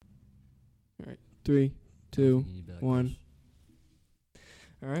All right. 3, 2, 1.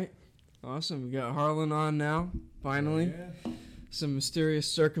 All right. Awesome. We got Harlan on now. Finally. Yeah. Some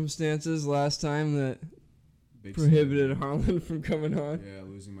mysterious circumstances last time that Big prohibited stuff. Harlan from coming on Yeah,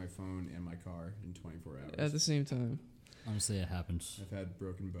 losing my phone and my car in 24 hours. at the same time. Honestly, it happens. I've had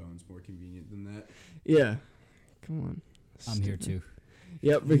broken bones. More convenient than that. Yeah. Come on. I'm here too.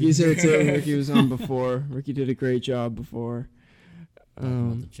 Yep, Ricky's here too. Ricky was on before. Ricky did a great job before. Talking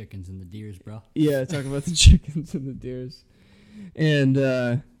about the chickens and the deers, bro. Yeah, talk about the chickens and the deers. And,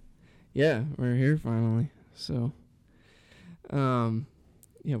 yeah, we're here finally. So,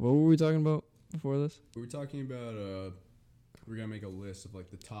 yeah, what were we talking about before this? We were talking about, we're going to make a list of, like,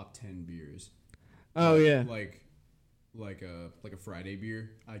 the top 10 beers. Oh, yeah. Like a Friday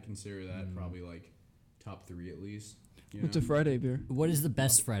beer. I consider that probably, like, top 3 at least. You What's know? a Friday beer? What is the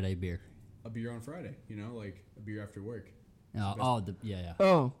best Friday beer? A beer on Friday, you know, like a beer after work. Yeah. Oh,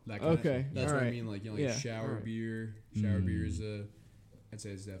 That kind of okay. thing. That's all what right. I mean, like, you know, like Yeah, shower all right. beer. Shower beer is I'd say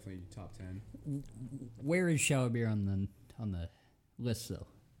it's definitely top 10. Where is shower beer on the list though?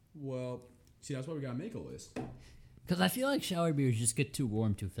 Well, see, that's why we gotta make a list. Because I feel like shower beers just get too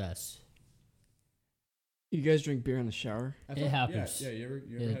warm too fast. You guys drink beer in the shower? It happens. Yeah, you ever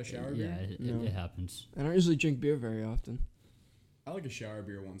had a shower beer? Yeah, No. it happens. I don't usually drink beer very often. I like a shower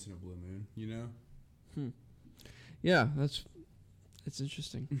beer once in a blue moon, you know? Yeah, it's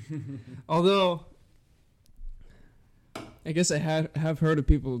interesting. Although, I guess I have heard of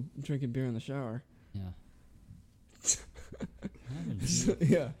people drinking beer in the shower. Yeah. Happens.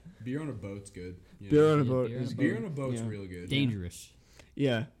 Yeah, Beer on a boat's good. You beer know? on a Yeah, boat beer on is a Beer good. on a boat's Yeah. real good. Dangerous,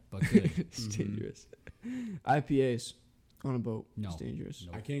 Yeah, but good. it's dangerous. IPAs on a boat No. is dangerous.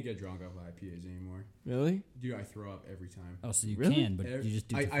 No. I can't get drunk off IPAs anymore. Really? Dude, I throw up every time. Oh, so you Really? can, but you just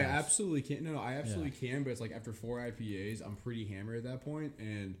do I too fast. absolutely can't. No, I absolutely can, but it's like after 4 IPAs, I'm pretty hammered at that point,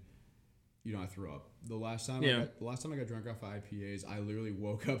 and you know I throw up. The last time I got drunk off IPAs, I literally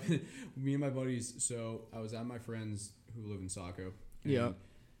woke up. Me and my buddies. So I was at my friends who live in Saco. And Yeah.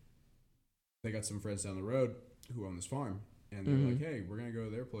 They got some friends down the road who own this farm, and they're like, "Hey, we're gonna go to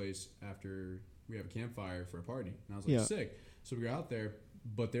their place after we have a campfire for a party." And I was like, Yeah. "Sick!" So we go out there.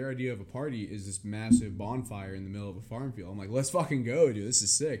 But their idea of a party is this massive bonfire in the middle of a farm field. I'm like, let's fucking go, dude. This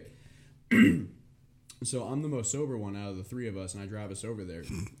is sick. So I'm the most sober one out of the 3 of us, and I drive us over there.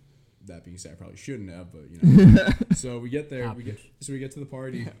 That being said, I probably shouldn't have, but you know. So we get there. We get to the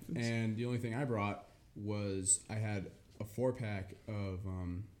party, and the only thing I brought was I had a 4-pack of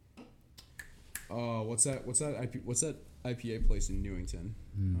what's that IPA place in Newington?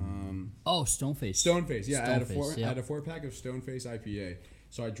 Oh, Stoneface. Stoneface, yeah. I had a Yep. 4-pack of Stoneface IPA.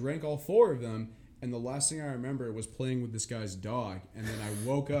 So I drank all 4 of them, and the last thing I remember was playing with this guy's dog. And then I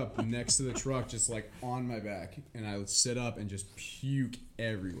woke up next to the truck, just like on my back, and I would sit up and just puke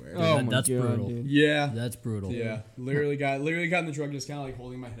everywhere. Oh my that's God, brutal. dude. Yeah, That's brutal. yeah. Literally got in the truck, just kind of like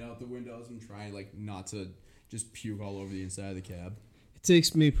holding my head out the windows and trying like not to just puke all over the inside of the cab. It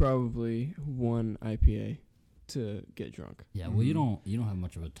takes me probably 1 IPA to get drunk. Yeah, well, you don't have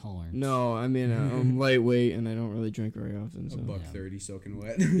much of a tolerance. No, I mean I'm lightweight and I don't really drink very often. So $1.30 soaking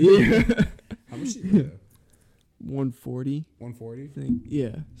wet. yeah, How much do you weigh, though? 140 140? thing.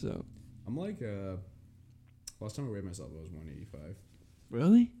 Yeah. So I'm like last time I weighed myself I was 185.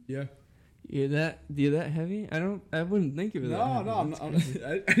 really, Yeah. you're that heavy? I wouldn't think of it. that heavy.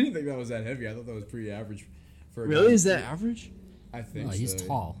 I didn't think that was that heavy. I thought that was pretty average for a Really, guy. is that average? I think No, he's so.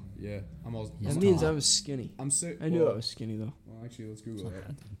 tall. Yeah. He's That means tall. I was skinny. I'm sick. I knew I was skinny though. Well, actually, let's Google It's not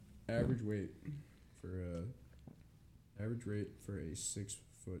that. bad. Average weight for average weight for a 6'25"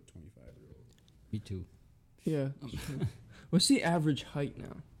 Me too. Yeah. What's the average height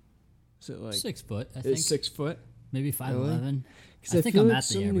now? Is it like 6 foot, I think. it's 6 foot? Maybe 5'11". Because I think feel I'm like at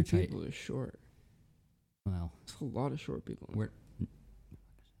the so many average height. people are short. Well, There's a lot of short people.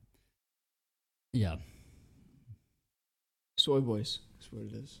 yeah. Soy boys is what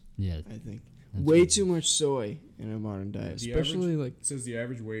it is. Yeah. I think That's way what it too much soy in a modern diet, The especially like It says the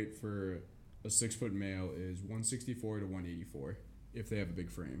average weight for a 6-foot male is 164 to 184 if they have a big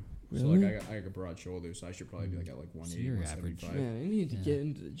frame. So Really? like I got a broad shoulder, so I should probably be like at like 180, you're average. 175. man, I need to Yeah. get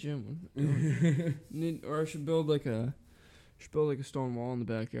into the gym. Or I should build like a stone wall in the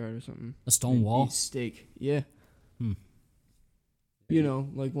backyard or something. A stone And wall? eat steak. Yeah. Hmm. You know,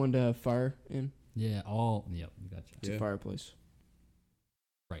 like one to have fire in. Yeah, yep, gotcha. It's a fireplace.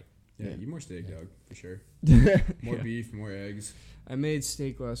 Yeah, Yeah. eat more steak, dog, for sure. More Yeah. beef, more eggs. I made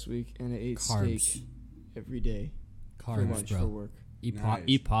steak last week and I ate Carbs. steak every day for Carbs, lunch bro. for work. Nice.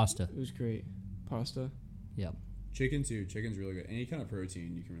 Eat pasta. It was great. Pasta. Yep. Chicken too. Chicken's really good. Any kind of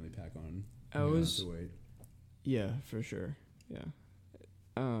protein you can really pack on. I You don't have was to wait. Yeah, for sure. Yeah.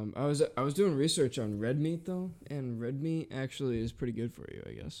 I was doing research on red meat though, and red meat actually is pretty good for you,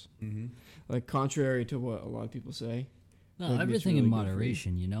 I guess. Mm-hmm. Like contrary to what a lot of people say. No, Red meat's everything really in good for you.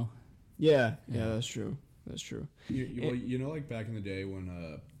 moderation, you know. Yeah, Yeah. that's true. That's true. You know, like back in the day when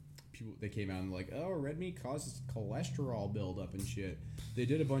people they came out and like, oh, red meat causes cholesterol buildup and shit. They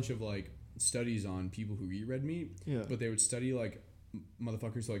did a bunch of like studies on people who eat red meat. Yeah. But they would study like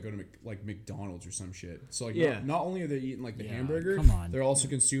motherfuckers who like go to like McDonald's or some shit. So like Yeah. not only are they eating like the Yeah, hamburger, come on. they're also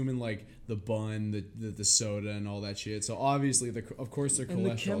consuming like the bun, the soda, and all that shit. So obviously, of course, their And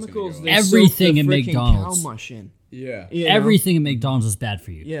the cholesterol's chemicals gonna they go up. Everything soak the in freaking McDonald's. cow mush in. Yeah. You know? Everything in McDonald's is bad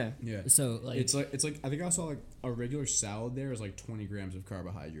for you. Yeah. Yeah. So like, It's like I think I saw like a regular salad there is like 20 grams of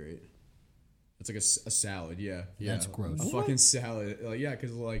carbohydrate. It's like a salad, yeah. That's gross. A fucking salad, like yeah,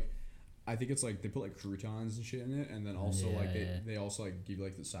 because like I think it's like they put like croutons and shit in it, and then also like Yeah. they also like give you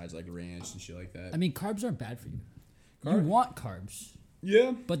like the sides like ranch and shit like that. I mean, carbs aren't bad for you. You Carb- want carbs,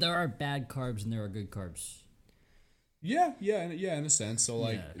 Yeah, but there are bad carbs and there are good carbs. yeah, in a sense. So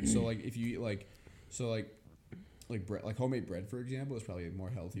like Yeah. so like if you eat like bread, like homemade bread for example, is probably more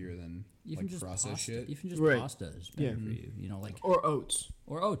healthier than Even like just processed pasta. shit. Even just Right. pasta is bad Yeah. for you. You know, like Or oats.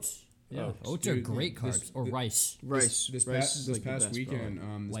 or oats. Yeah, Oats. oats are Dude, great carbs. this- or thi- rice. Rice. This Rice is past like the best, weekend,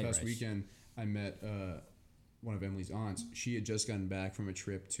 probably. this White past rice. weekend, I met one of Emily's aunts. She had just gotten back from a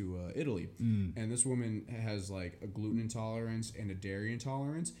trip to Italy, and this woman has like a gluten intolerance and a dairy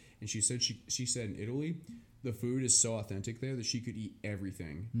intolerance. And she said she said in Italy, the food is so authentic there that she could eat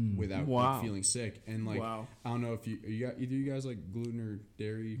everything without Wow. like, feeling sick. And like Wow. I don't know if you either you guys like gluten or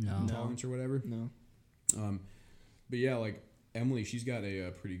dairy No. intolerance or whatever. No. But yeah, like Emily, she's got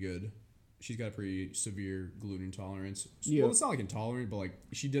a pretty severe gluten intolerance. Yeah. Well, it's not like intolerant, but like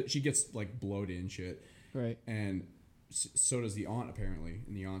she gets like bloated and shit. Right. And so does the aunt apparently.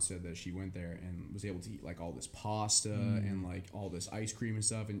 And the aunt said that she went there and was able to eat like all this pasta and like all this ice cream and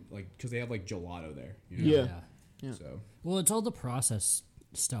stuff, and like because they have like gelato there. You know? Yeah. Yeah. So Well, it's all the processed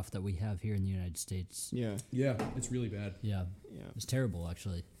stuff that we have here in the United States. Yeah. yeah, it's really bad. Yeah, Yeah. it's terrible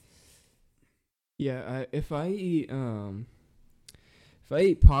actually. Yeah. If I eat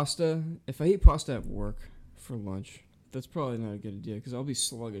pasta at work for lunch, that's probably not a good idea because I'll be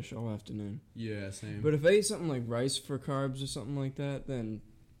sluggish all afternoon. Yeah, same. But if I eat something like rice for carbs or something like that, then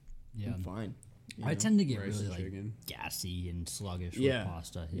Yeah, I'm fine. you I know? tend to get Rice really and like chicken. gassy and sluggish Yeah. with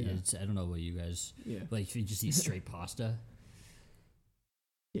pasta. Yeah. It's, I don't know about you guys. Yeah. Like if you just eat straight pasta.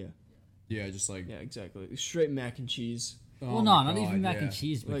 Yeah. Yeah, just like Yeah. Exactly. Straight mac and cheese. oh Well, my no, not God, even mac yeah. and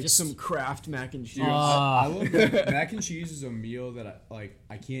cheese, but Like just some Kraft mac and cheese. Dude, I Ah. love mac and cheese is a meal that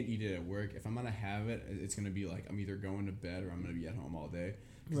I can't eat it at work. If I'm gonna have it, it's gonna be like I'm either going to bed or I'm gonna be at home all day.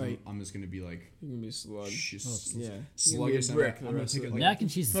 'Cause Right. I'm just gonna be like You're gonna be slug. Yeah. sluggish. You're gonna be a brick I'm the gonna rest take of it the like mac and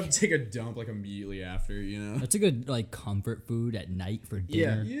cheese. I'm gonna take a dump like immediately after. You know. That's a good like comfort food at night for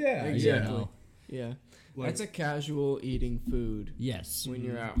Yeah. dinner. Yeah. Exactly. You know? Yeah. Like- That's a casual eating food Yes, when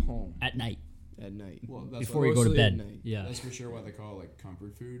you're at home at night at night. Well, that's before why, you go to Mostly at bed. night. Yeah, that's for sure why they call it like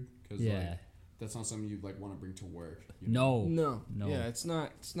comfort food because yeah. like that's not something you'd like want to bring to work. You know? No, No. No. Yeah, it's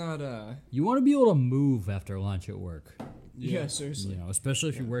not you want to be able to move after lunch at work. yeah, seriously. You know, especially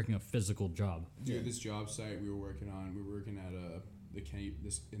if you're working a physical job. Dude, this job site we were working at the Kenny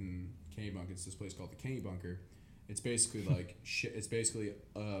in Kennebunk. It's this place called the Kenny Bunker. It's basically like shit. It's basically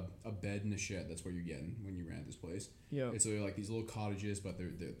a bed in a shed. That's what you're getting when you rent this place. Yeah. It's like these little cottages, but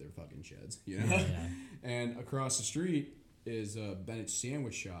they're fucking sheds, you know. Yeah. And across the street is Bennett's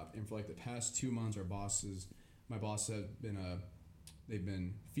Sandwich Shop. And for like the past 2 months, my boss have been they've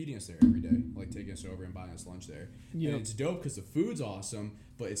been feeding us there every day, like taking us over and buying us lunch there. Yep. And it's dope because the food's awesome,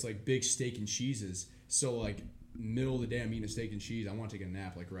 but it's like big steak and cheeses. So like middle of the day, I'm eating a steak and cheese. I want to take a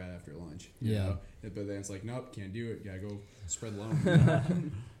nap like right after lunch. You Yeah. know? But then it's like, nope, can't do it. Gotta go spread the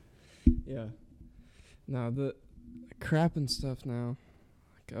loan. Yeah. No, the crap and stuff now.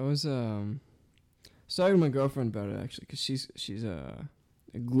 Like I was talking to my girlfriend about it actually, cause she's a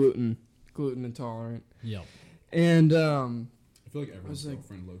gluten intolerant, Yep. and I feel like everyone's like-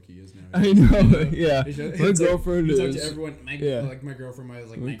 girlfriend low-key is now. I know, yeah. It's My like, girlfriend you talk is. to everyone, yeah. like my girlfriend might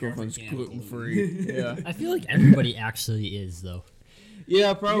like, My my girlfriend's girlfriend's gluten gluten free. Yeah. I feel like everybody actually is though.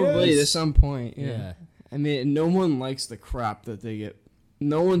 Yeah, probably Yes. to some point. Yeah. Yeah. I mean, no one likes the crap that they get.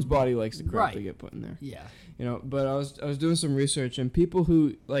 No one's body likes the crap Right. they get put in there. Yeah. You know, but I was doing some research, and people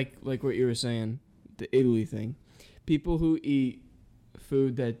who like what you were saying, the Italy thing, people who eat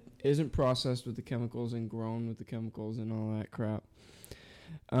food that isn't processed with the chemicals and grown with the chemicals and all that crap,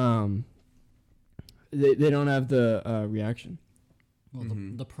 they don't have the reaction. Well,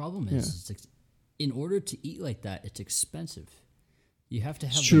 Mhm. the problem is, Yeah. in order to eat like that, it's expensive. You have to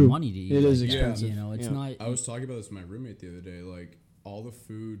have It's the true. money to eat. It like is that, expensive. You know, it's Yeah. not. I was talking about this with my roommate the other day. Like, all the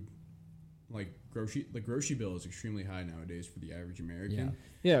food, like grocery bill is extremely high nowadays for the average American.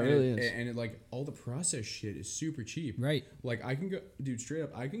 Yeah, it really is. And it, like all the processed shit is super cheap. Right. Like I can go, dude, straight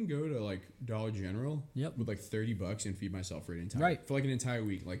up, I can go to like Dollar General with like $30 and feed myself for an entire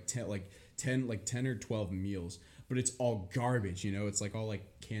week, like 10 or 12 meals. But it's all garbage, you know. It's like all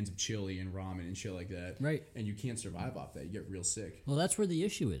like cans of chili and ramen and shit like that. Right. And you can't survive off that. You get real sick. Well, that's where the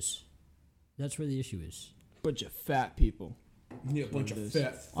issue is. Bunch of fat people. Yeah, a bunch of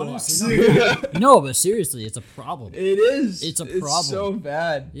fat fucks. Honestly, no, but seriously, it's a problem. It is. It's a problem. It's so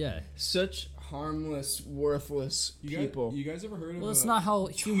bad. Yeah. Such harmless, worthless people. You guys ever heard of? Well, it's not how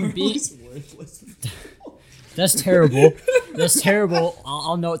human beings. Worthless. That's terrible. That's terrible.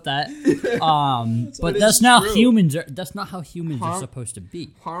 I'll note that. But that's not true. humans. That's not how humans are supposed to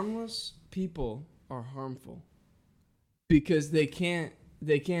be. Harmless people are harmful because they can't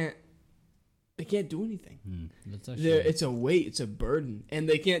do anything. It's a weight. It's a burden, and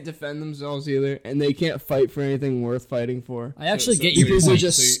they can't defend themselves either, and they can't fight for anything worth fighting for. I actually get your because point. they're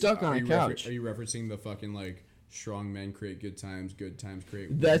just stuck on a couch. Are you referencing the fucking like strong men create good times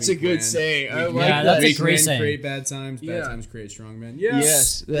create? That's a good saying. I like yeah, that. that's a Weak great men saying. create bad times. Bad times create strong men.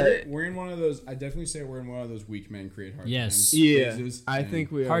 Yes. We're in one of those. I definitely say we're in one of those weak men create hard times. Yeah. phases, I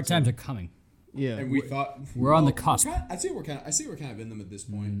think we are. Hard times are coming. Yeah. And we thought we're on the cusp. I say we're kind of in them at this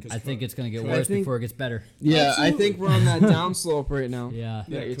point. I think it's gonna get worse before it gets better. Yeah, Absolutely. I think we're on that down slope right now. Yeah.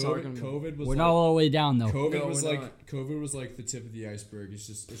 that you're talking about. COVID was We're not all the way down though. COVID No, was we're like not. COVID was like the tip of the iceberg. It's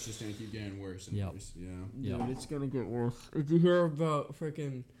just gonna keep getting worse and Yep. worse. Yeah. Yeah. Dude, it's gonna get worse. Did you hear about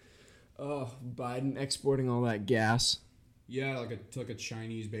freaking Biden exporting all that gas? Yeah, like a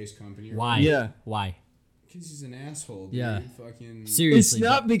Chinese-based company. Why? Yeah. Why? Because he's an asshole. Dude. Yeah. Fucking. Seriously. It's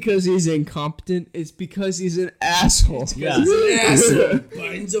not because he's incompetent. It's because he's an asshole. Yeah. He's an asshole.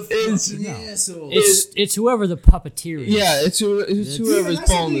 Biden's a It's- fucking no. asshole. It's whoever the puppeteer is. Yeah, it's whoever's That's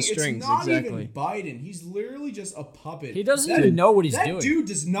pulling the thing, strings. It's not Exactly. even Biden. He's literally just a puppet. He doesn't even know what he's that doing. dude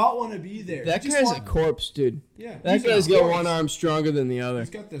does not want to be there. That He just guy's a want- corpse, dude. Yeah. That he's a guy's got corpse. one arm stronger than the other. He's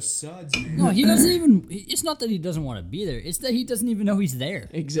got the suds, man. No, he doesn't even. It's not that he doesn't want to be there. It's that he doesn't even know he's there.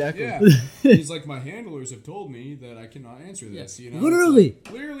 Exactly. Yeah. He's like, my handlers have told me that I cannot answer this. You know, It's Literally.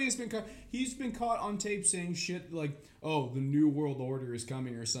 like- literally, he's been caught on tape saying shit like, "Oh, the new world order is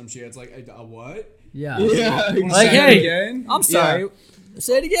coming" or some shit. It's like, what? Yeah. Yeah. Wanna Like, say it hey, again? I'm sorry.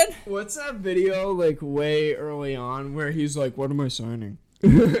 Say it again. What's that video like way early on where he's like, "What am I signing?"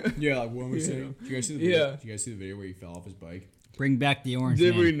 Yeah, like what am I saying? Did you guys see the video? Yeah. Did you guys see the video where he fell off his bike? Bring back the orange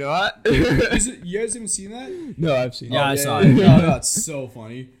Did man. we not? You guys haven't seen that? No, I've seen. Yeah, it. I saw yeah. it. No, it's so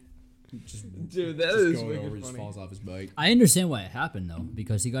funny. Dude, that Just is going wicked over, just funny. falls off his bike. I understand why it happened though,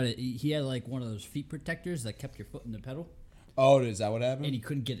 because he had like one of those feet protectors that kept your foot in the pedal, Oh, is that what and happened? he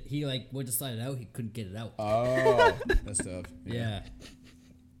couldn't get it. He like went to slide it out, he couldn't get it out. Oh, that's tough. Yeah.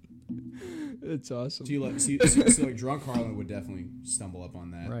 It's awesome. So like drunk Harlan would definitely stumble up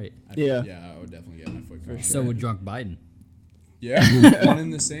on that. Right. Yeah. Yeah, I would definitely get my foot caught. So would drunk Biden. Yeah, one in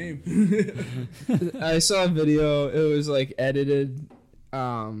the same. I saw a video. It was like edited.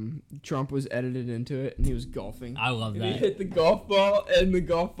 Trump was edited into it, and he was golfing. I love And he that. hit the golf ball, and the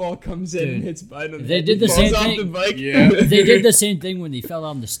golf ball comes in and Dude. hits Biden. on the They head. did He the falls same off thing. the bike. Yeah. They did the same thing when he fell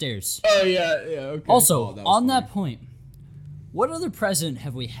down the stairs. Oh yeah. Okay. Also, Oh, that was on funny. that point, what other president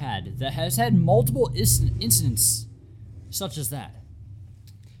have we had that has had multiple incidents such as that?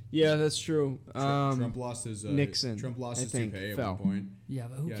 Yeah, that's true. Trump lost his Nixon, Trump lost I his think, toupee at fell. one point. Yeah,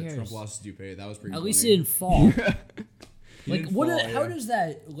 but who Yeah, cares? Trump lost his toupee. That was pretty. At funny. least he didn't fall. He Like, didn't what? fall, How yeah. does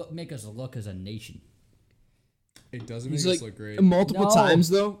that make us look as a nation? It doesn't He's make like us look great. multiple No. times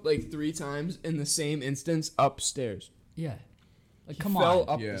though, like 3 times in the same instance upstairs. Yeah. Like, He come fell on.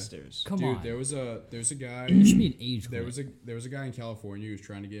 up Yeah. the stairs. Come Dude, on. there's a guy. There should be an age There limit. was a guy in California who was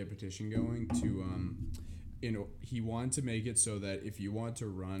trying to get a petition going to he wanted to make it so that if you want to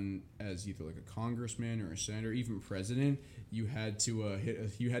run as either like a congressman or a senator, even president, you had to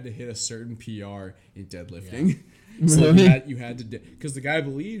hit a certain PR in deadlifting. So you had to because the guy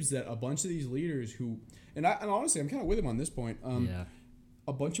believes that a bunch of these leaders who and honestly I'm kind of with him on this point. Yeah.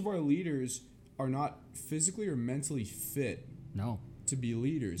 A bunch of our leaders are not physically or mentally fit No. to be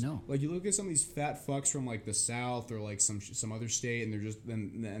leaders. No. Like you look at some of these fat fucks from like the South or like some other state, and they're just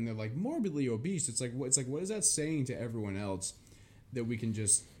and they're like morbidly obese. It's like what is that saying to everyone else that we can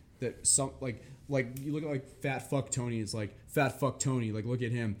just that some like you look at like fat fuck Tony. It's like fat fuck Tony. Like look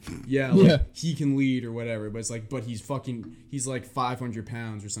at him. Yeah, like, Yeah. he can lead or whatever. But it's like he's like 500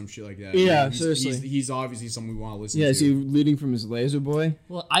 pounds or some shit like that. Yeah, He's- seriously. He's obviously someone we want to listen Yeah, to. is he leading from his laser boy?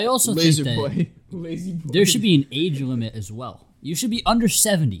 Well, I also Laser think that boy. Lazy boy. there should be an age limit as well. You should be under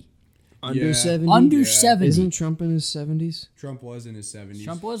 70 Under Yeah. 70? Under Yeah. 70. Isn't Trump in his 70s? Trump was in his 70s.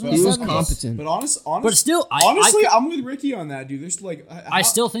 Trump was in But- his He was 70s. competent. But still, honestly, I'm with Ricky on that, dude. There's like, I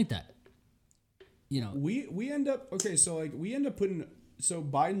still think that. You know, we end up okay. So like we end up putting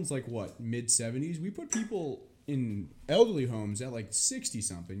Biden's like what mid 70s. We put people in elderly homes at like 60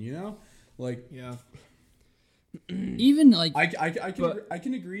 something. You know, like Yeah. even like I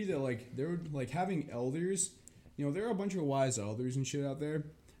can agree that like they're like having elders. You know, there are a bunch of wise elders and shit out there,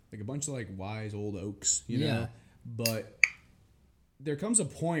 like a bunch of like wise old oaks. You know, Yeah. but there comes a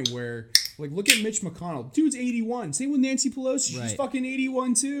point where like look at Mitch McConnell, dude's 81. Same with Nancy Pelosi, she's Right. fucking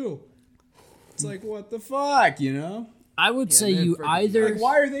 81 too. It's like what the fuck, you know? I would say man, you friggin' either Like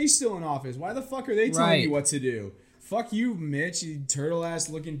why are they still in office? Why the fuck are they telling Right. you what to do? Fuck you, Mitch, you turtle ass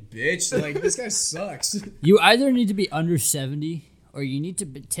looking bitch. Like this guy sucks. you either need to be under 70 or you need to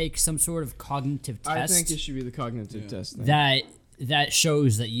take some sort of cognitive I test think it should be the cognitive test thing. that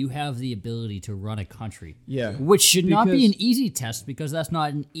shows that you have the ability to run a country. Yeah. Which should not be Because- an easy test because that's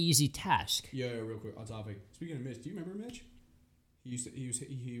not an easy task. Yeah, real quick on topic. Speaking of Mitch, do you remember Mitch?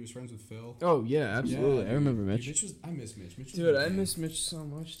 He was friends with Phil. Oh, yeah, absolutely. I remember Mitch. I miss Mitch. Mitch was Dude, a I man. miss Mitch so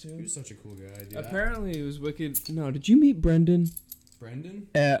much, He too. was such a cool guy, dude. Apparently, he was wicked. No, did you meet Brendan Brendan?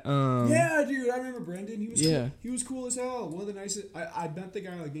 at, Yeah, dude, I remember Brendan. He was Yeah. cool. He was cool as hell. One of the nicest. I met the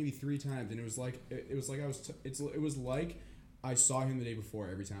guy like maybe 3 times, and it was like it was like I saw him the day before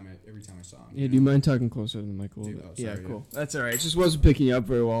every time I saw him. Yeah, do you mind talking closer to the mic a little Dude, bit? oh, yeah, sorry, cool. That's all right. It just wasn't picking you up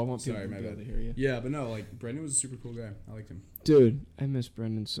very well. I want people Sorry, to my be able bad. to hear you. Yeah, but no, like Brendan was a super cool guy. I liked him. Dude, I miss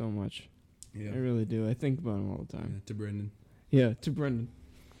Brendan so much. Yeah, I really do. I think about him all the yeah time. to Brendan Yeah, to Brendan.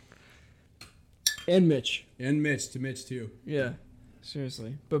 And Mitch. and Mitch to Mitch too. Yeah,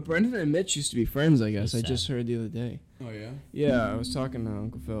 seriously. But Brendan and Mitch used to be friends, I guess. That's I just sad. heard the other day. Oh yeah. Yeah, I was talking to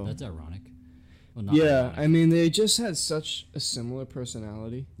Uncle Phil. That's ironic. Well, not Yeah, ironic. I mean, they just had such a similar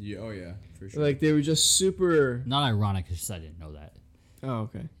personality. Yeah. Oh yeah. For sure. Like, they were just super... Not ironic because I didn't know that. Oh,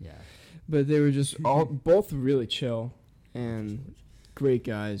 okay. Yeah. But they were just both really chill and great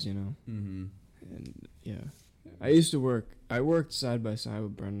guys, you know. Mm-hmm. And, yeah. I worked side by side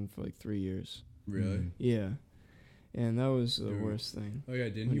with Brendan for like 3 years. Really? Yeah. And that was the Dude. worst thing Oh yeah.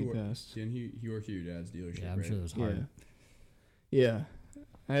 Didn't when he he work? passed. Didn't he work at your dad's dealership? Yeah, I'm right? sure it was Yeah. hard. Yeah.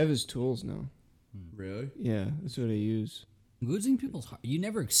 I have his tools now. Really? Yeah, that's what I use. Losing people's heart. You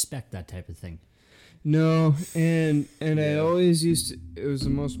never expect that type of thing. No, and I Yeah. always used to, it was the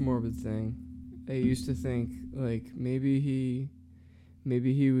most morbid thing. I used to think like maybe he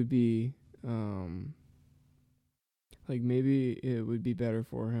would be like maybe it would be better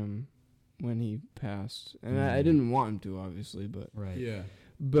for him when he passed. And I didn't want him to, obviously, but Right. Yeah.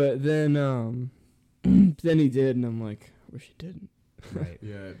 then then he did, and I'm like, I wish he didn't. Right.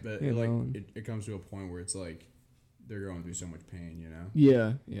 Yeah. But You it, like know. it comes to a point where it's like they're going through so much pain, you know.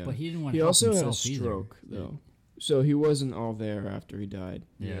 Yeah, yeah. But he didn't want to He help also had a himself either. stroke though, so he wasn't all there after he died.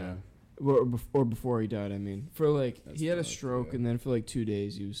 Yeah. Or before he died, I mean. For like, That's he had a fucked, stroke, yeah. and then for like 2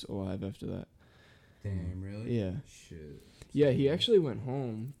 days he was alive after that. Damn. Really? Yeah. Shit. Yeah, he actually went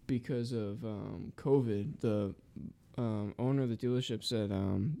home because of COVID. The owner of the dealership said,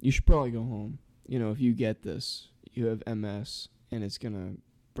 you should probably go home. You know, if you get this, you have MS, and it's going to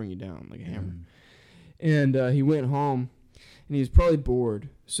bring you down like a hammer. And he went home, and he was probably bored.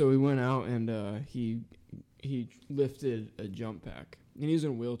 So he went out, and he lifted a jump pack. And he was in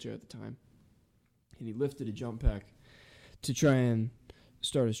a wheelchair at the time. And he lifted a jump pack to try and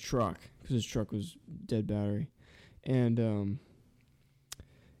start his truck, because his truck was dead battery. And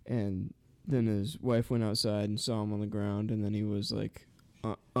then his wife went outside and saw him on the ground, and then he was like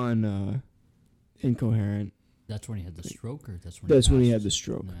incoherent. That's when he had the stroke, or that's when That's when he passed? had the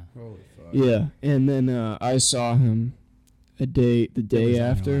stroke. Yeah. Holy fuck. Yeah, and then I saw him the day There was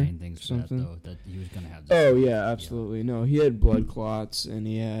after. underlying things for something. that, though, that he was gonna have. This Oh stroke. yeah, absolutely. No, he had blood clots, and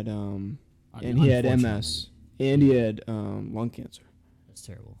he had and he had MS, and he had lung cancer. That's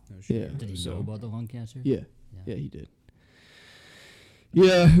terrible. No shit. Yeah. Did he So- know about the lung cancer? Yeah, yeah, he did.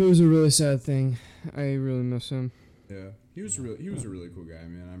 Yeah, it was a really sad thing. I really miss him. Yeah, he was a really cool guy,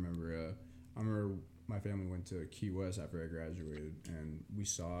 man. I remember my family went to Key West after I graduated, and we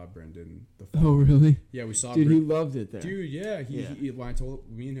saw Brendan. Oh really? Yeah, we saw. Dude, he loved it there. Dude, yeah, Yeah. When I told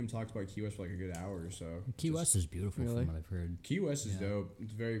me and him talked about Key West for like a good hour or so. Key Just- West is beautiful Really? from what I've heard. Key West is Yeah. dope.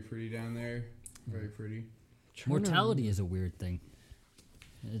 It's very pretty down there. Very pretty. Mortality is a weird thing.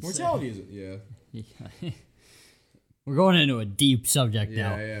 It's, Mortality is yeah. We're going into a deep subject Yeah,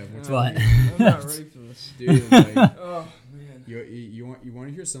 now. yeah. But I'm not ready for this. Dude, like, Oh man. you want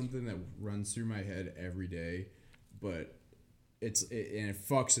to hear something that runs through my head every day, but and it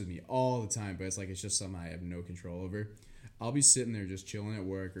fucks with me all the time. But it's like it's just something I have no control over. I'll be sitting there just chilling at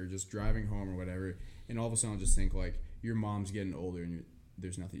work or just driving home or whatever, and all of a sudden I'll just think like your mom's getting older and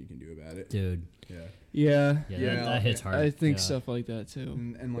there's nothing you can do about it. Dude. Yeah. That hits hard. I think stuff like that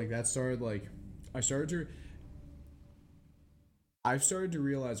too. And like that started like I started to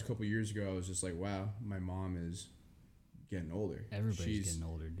realize a couple years ago. I was just like, wow, my mom is getting older. Everybody's getting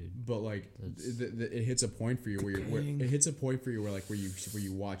older, dude. But like it hits a point for you where you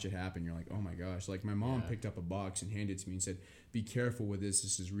watch it happen. You're like, oh my gosh. Like my mom picked up a box and handed it to me and said, be careful with this.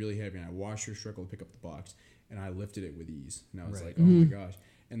 This is really heavy. And I watched her struggle to pick up the box, and I lifted it with ease. And I was like, oh my gosh.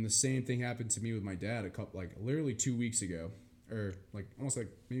 And the same thing happened to me with my dad literally 2 weeks ago, or like almost like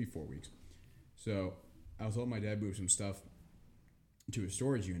maybe 4 weeks. So I was helping my dad move some stuff to a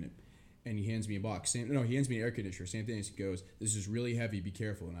storage unit, and he hands me a box. He hands me an air conditioner. Same thing as he goes, this is really heavy, be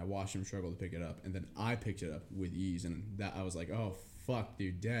careful. And I watched him struggle to pick it up, and then I picked it up with ease, and that I was like, oh fuck,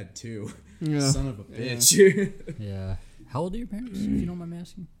 dude, dad too. Son of a bitch. Yeah. How old are your parents, if you don't mind me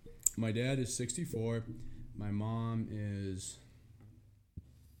asking? My dad is 64. My mom is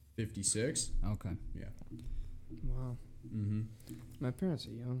 56. Okay. Yeah. Wow. Mm-hmm. My parents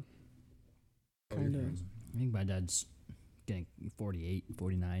are young. Kind of. I think my dad's getting 48,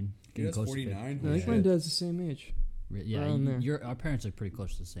 49. He does 49? I think my dad's the same age. Yeah, our parents are pretty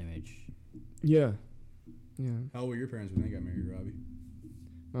close to the same age. Yeah. How old were your parents when they got married, Robbie?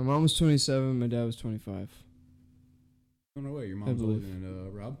 My mom was 27. My dad was 25. Oh, no way. Your mom's older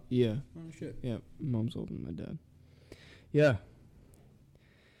than Rob? Yeah. Oh, shit. Yeah, mom's older than my dad. Yeah.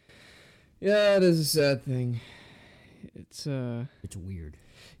 Yeah, it is a sad thing. It's weird.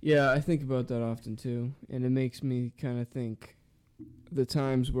 Yeah, I think about that often too, and it makes me kind of think the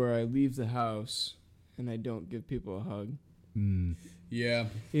times where I leave the house and I don't give people a hug. Yeah.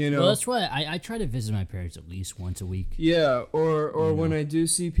 Well, that's why I try to visit my parents at least once a week. Yeah, or when I do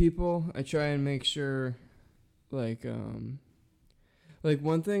see people, I try and make sure, like one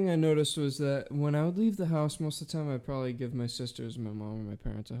thing I noticed was that when I would leave the house, most of the time I'd probably give my sisters, my mom, and my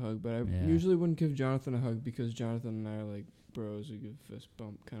parents a hug, but I usually wouldn't give Jonathan a hug because Jonathan and I are like bros who give a fist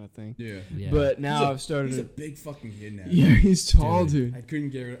bump kind of thing. Yeah. But now I've started. He's a big fucking kid now. Yeah, he's tall, dude. I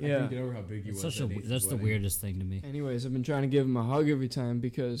couldn't get over how big he was. That's the weirdest thing to me. Anyways, I've been trying to give him a hug every time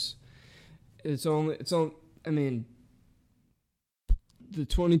because it's only. I mean, the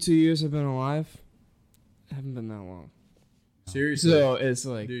 22 years I've been alive, I haven't been that long. Seriously. So it's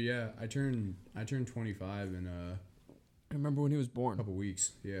like, dude, yeah, I turned 25 in I remember when he was born. A couple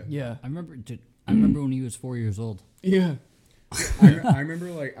weeks. Yeah. Yeah. I remember when he was 4 years old. Yeah. I remember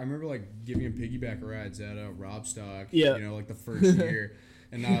giving him piggyback rides at Robstock. Yeah. Like the first year.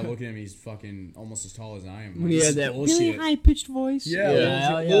 And now I look at him, he's fucking almost as tall as I am. When he had that really high pitched voice.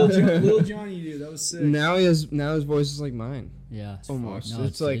 Yeah. Little Johnny, dude, that was sick. Now his voice is like mine. Yeah. Almost. No,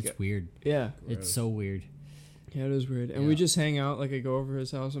 it's weird. Yeah. Gross. It's so weird. Yeah, it is weird. And we just hang out. Like I go over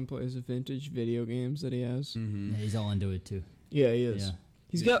his house and play his vintage video games that he has. Mm-hmm. Yeah, he's all into it too. Yeah, he is. Yeah.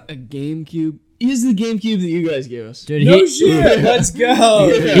 He's got a GameCube. He's the GameCube that you guys gave us. Dude, no shit. Let's go.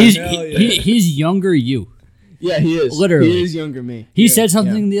 He's younger you. Yeah, he is. Literally. He is younger me. He said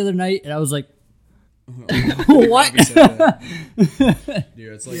something the other night, and I was like, what? Dude,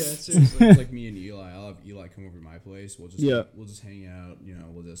 it's like it's like me and Eli. I'll have Eli come over to my place. We'll just hang out.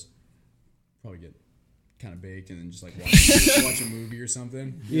 We'll just probably get kind of baked and then just like watch a movie or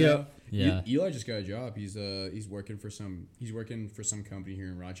something. Yeah. Yeah. Eli just got a job. He's working for some company here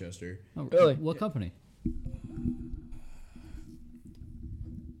in Rochester. Oh, really? What company?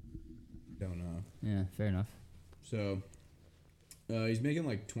 Don't know. Yeah, fair enough. So he's making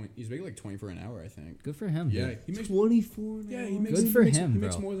like 24 an hour, I think. Good for him. Yeah, dude. he makes 24. Yeah, Good for him, He bro.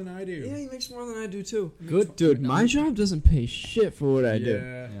 makes more than I do. Yeah, he makes more than I do too. Good, dude. My job doesn't pay shit for what I do.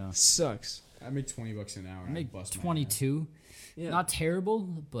 Yeah. Sucks. I make $20 an hour. I make bust 22. Yeah. Not terrible,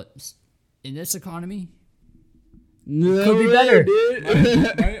 but in this economy, No could be way, better. dude.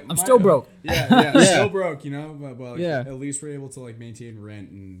 I'm still broke. Yeah, still broke. But Yeah. at least we're able to like maintain rent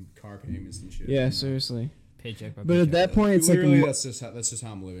and car payments and shit. Yeah, seriously. Paycheck by But at that point, it's literally like that's just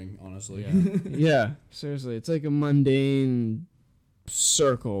how I'm living, honestly. Yeah. yeah, seriously, it's like a mundane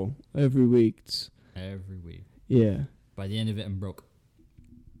circle every week. Every week. Yeah. By the end of it, I'm broke.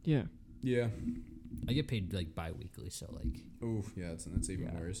 Yeah. Yeah. I get paid like bi-weekly, so like. Oof. Yeah, that's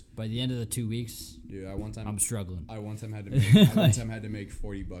even worse. By the end of the 2 weeks, Yeah, I'm struggling. I one time had to make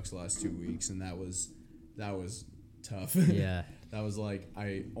 $40 the last 2 weeks, and that was tough. Yeah. That was like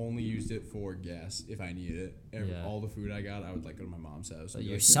I only used it for gas if I needed it. All the food I got, I would like go to my mom's house.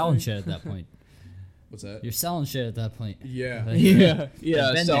 You're selling shit at that point. What's that? You're selling shit at that point. Yeah. Yeah,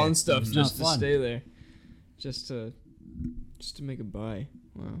 been selling there. stuff It's just to not fun. stay there, just to make a buy.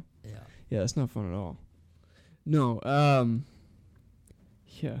 Wow. Yeah. Yeah, that's not fun at all. No.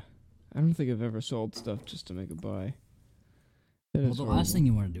 Yeah. I don't think I've ever sold stuff just to make a buy. Well, the last thing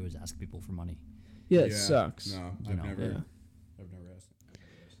you want to do is ask people for money. Yeah, it sucks. No, You I've know. never. Yeah. I've never asked.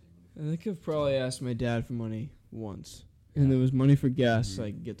 I think I've probably asked my dad for money once, and there was money for gas so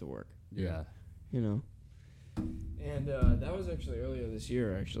I could get to work. Yeah. You know. And that was actually earlier this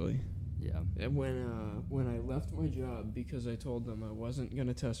year, actually. Yeah. And when I left my job because I told them I wasn't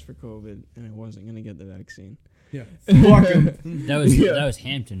gonna test for COVID and I wasn't gonna get the vaccine. Yeah. Fuck him. That was Yeah. that was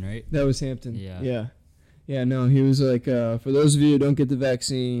Hampton, right? That was Hampton. Yeah. Yeah. No, he was like, for those of you who don't get the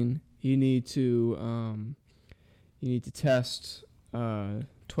vaccine, you need to test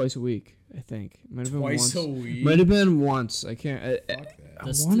twice a week. I think might have been Twice once. a week. Might have been once. I can't. Fuck that. I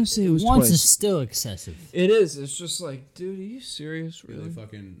want to say it was once twice. is still excessive. It is. It's just like, dude, are you serious? Yeah, Really?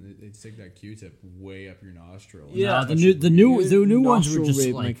 they stick that Q-tip way up your nostril. Yeah. No, the new ones were Nostril just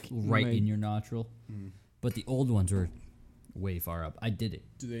rate, like right my- in your nostril, but the old ones were way far up. I did it.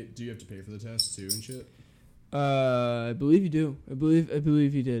 Do you have to pay for the test too and shit? I believe you do. I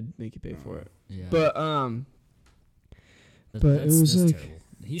believe he did make you pay for it. Yeah. But That- but it that's, was that's like- terrible.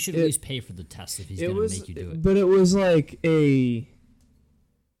 He should at least pay for the test if he's it gonna was. make you do it. But it was like a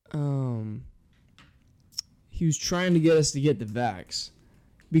he was trying to get us to get the vax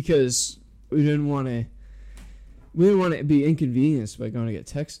because we didn't want to be inconvenienced by going to get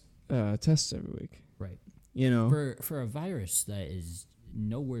tests every week. Right. You know. For a virus that is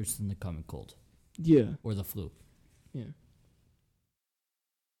no worse than the common cold Yeah. or the flu. Yeah.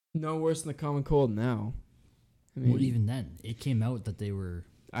 No worse than the common cold now. I mean, Well, even then, it came out that they were.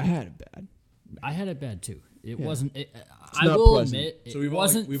 I had it bad. I had it bad too. It Yeah. wasn't. I not will pleasant. admit, it So we've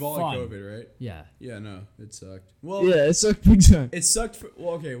wasn't all fun. had COVID, right? Yeah. Yeah, no, it sucked. Well, Yeah, it sucked big time. it sucked for.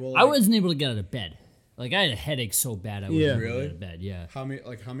 Well, okay, well, I like, wasn't able to get out of bed. Like I had a headache so bad I wasn't Yeah. able to Really? get out of bed. Yeah. how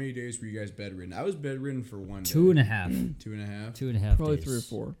many days were you guys bedridden? I was bedridden for 1 day. 2.5. 2.5. 2.5 Probably days. 3 or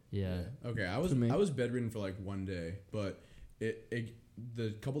 4. Yeah. Okay, I For me. was bedridden for like 1 day, but it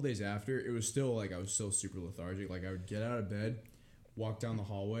the couple days after, it was still like I was still super lethargic. Like I would get out of bed, walk down the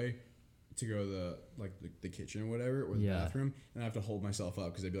hallway to go to the kitchen or whatever, or the Yeah. bathroom, and I have to hold myself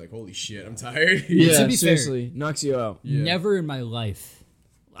up because I'd be like, "Holy shit, I'm tired." Yeah, To be fair- seriously, knocks you out. Yeah. Never in my life.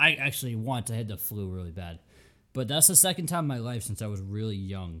 I actually once I had the flu really bad. But that's the second time in my life since I was really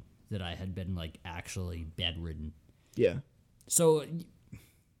young that I had been like actually bedridden. Yeah. So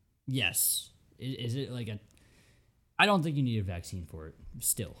yes. Is it like a I don't think you need a vaccine for it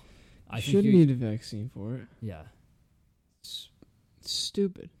still. I You think shouldn't you need a vaccine for it. yeah. It's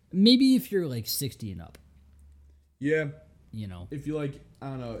stupid. Maybe if you're like 60 and up, Yeah, you know. if you like, I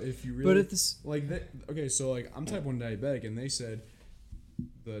don't know, if you really. But at this, like that, okay, so like I'm type 1 diabetic, and they said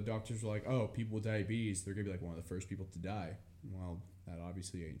the doctors were like, "Oh, people with diabetes, they're gonna be like one of the first people to die." Well, that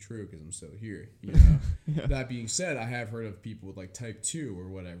obviously ain't true because I'm still here. You know. Yeah. That being said, I have heard of people with like type 2 or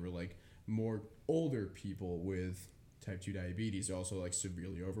whatever, like more older people with type 2 diabetes are also like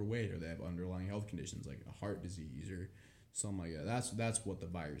severely overweight, or they have underlying health conditions like a heart disease or something like that. That's what the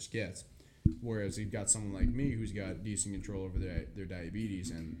virus gets. Whereas you've got someone like me who's got decent control over their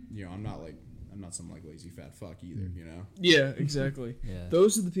diabetes, and you know I'm not some like lazy fat fuck either. You know. yeah, exactly. Yeah.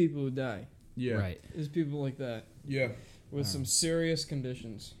 Those are the people who die. Yeah. Right. Is people like that Yeah. with some serious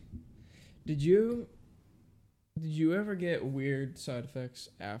conditions. Did you ever get weird side effects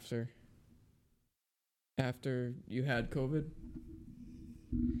after you had COVID?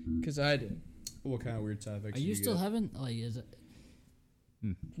 Because I did. What kind of weird side effects? Are did you still get? haven't like is it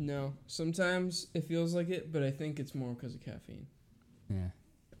No, sometimes it feels like it, but I think it's more because of caffeine. Yeah.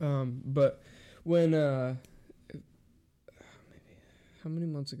 But when maybe how many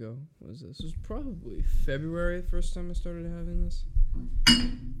months ago was this? It was probably February the first time I started having this.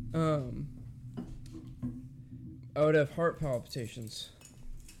 I would have heart palpitations.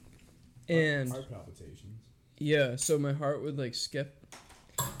 And heart palpitations. yeah, so my heart would like skip.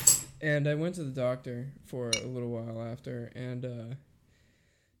 And I went to the doctor for a little while after, and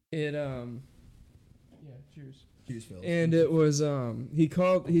cheers. Cheers, Phil. And it was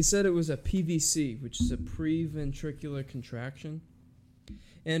he said it was a PVC, which is a preventricular contraction.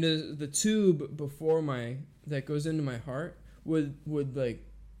 And the tube before that goes into my heart would like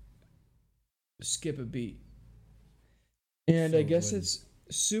skip a beat. And I So guess when- it's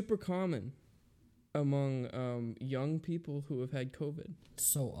super common among young people who have had COVID.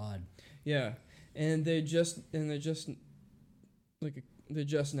 So odd. Yeah, and they're just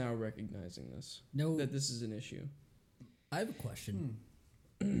now recognizing this, No, that this is an issue. I have a question.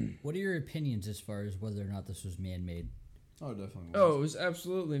 What are your opinions as far as whether or not this was man-made? Oh, definitely. Oh, it was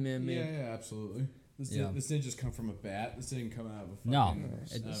absolutely man-made. yeah, absolutely. This Yeah. didn't just come from a bat. This didn't come out of a fucking No, out of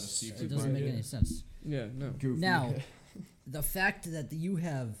a it seafood doesn't make market. any sense. Yeah, no. Goofy. Now, the fact that you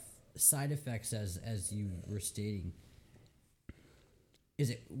have side effects as you were stating,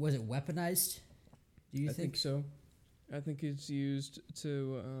 was it weaponized? Do you I think so. I think it's used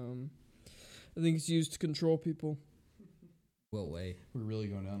to control people. What way? We're really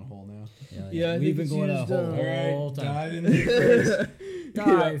going down a hole now. Yeah, I we've think been going it's a used, whole Alright, time. dive in there first.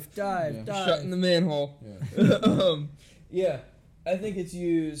 Dive. Yeah. Shut in the manhole. Yeah. Yeah, I think it's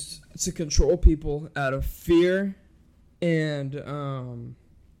used to control people out of fear and out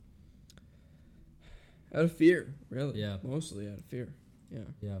of fear, really. Yeah. Mostly out of fear. Yeah.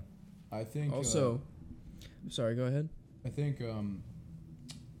 Yeah. I think Also, sorry, go ahead. I think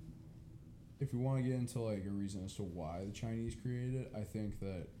if we want to get into like a reason as to why the Chinese created it, I think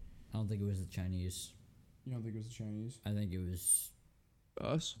that I don't think it was the Chinese. you don't think it was the Chinese. I think it was.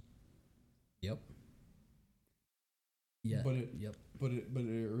 Us. Yep. Yeah. But it Yep. but it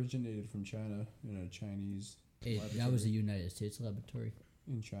originated from China in a Chinese That was the United States laboratory.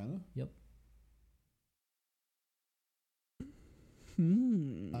 in China. Yep. I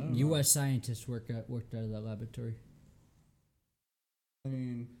don't know. U.S. scientists worked out of that laboratory. I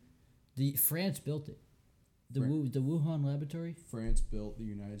mean, France built it. The Fran- the Wuhan laboratory. France built the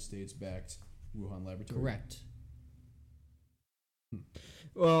United States backed Wuhan laboratory. Correct.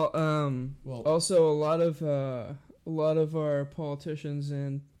 Well, Well, also a lot of our politicians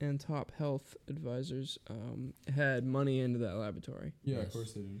and top health advisors had money into that laboratory yeah, Yes. of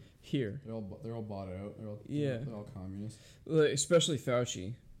course they did. here. They're all bought out. Yeah. They're all communists. Like, especially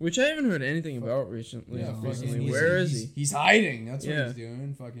Fauci, which I haven't heard anything about recently. Yeah, recently. fucking- Where is he? He's hiding. That's what Yeah. he's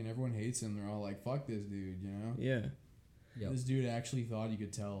doing. Fucking everyone hates him. They're all like, "Fuck this dude," you know. Yeah. Yep. This dude actually thought he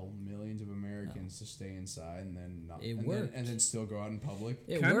could tell millions of Americans to stay inside and then not, It and worked. then still go out in public.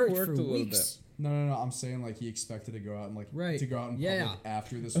 It Kinda worked worked for a little weeks. No. I'm saying like he expected to go out and Right. to go out in Yeah. public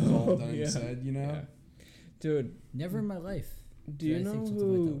after this was all done Yeah. and said, you know. Yeah. Dude, Never in my life. do you did I know think something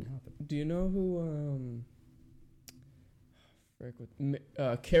like that who? would happen. Do you know who?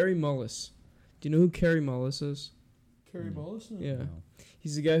 Carrie Mullis. Do you know who Carrie Mullis is? Kerry Mullis? Yeah. No.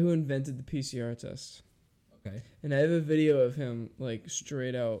 He's the guy who invented the PCR test. Okay. And I have a video of him like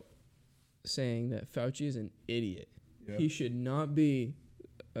straight out saying that Fauci is an idiot. Yeah. He should not be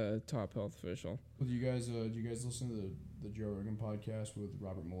a top health official. Well, do you guys listen to the Joe Rogan podcast with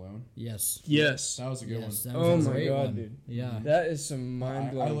Robert Malone? Yes. Yes. That was a good Yes, one. that was Oh a my great God, one. dude. Yeah. That is some mind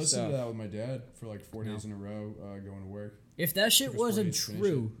I blowing listened stuff. to that with my dad for like 4 No. days in a row going to work. If that shit Took us 4 wasn't days to finish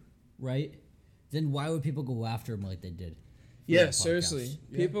true, right? Then why would people go after him like they did? for Yeah, that seriously. podcast?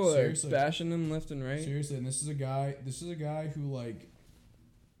 Yeah, People seriously. are bashing him left and right. Seriously, and this is a guy who like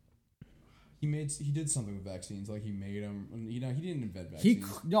he did something with vaccines. Like he made them. He didn't invent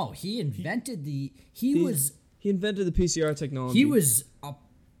vaccines. He invented He invented the PCR technology. he was a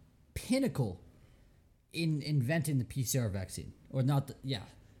pinnacle in inventing the PCR vaccine, or not? No,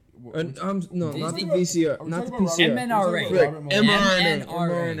 not the Are we VCR, talking not the about PCR. mRNA. Frick, Robert mRNA.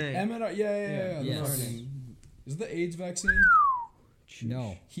 mRNA. mRNA. Yeah. Yes. The vaccine. Is it the AIDS vaccine?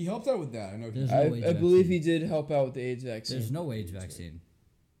 No, He helped out with that. I know. There's He, no I AIDS believe vaccine. he did help out with the AIDS vaccine. there's no AIDS vaccine.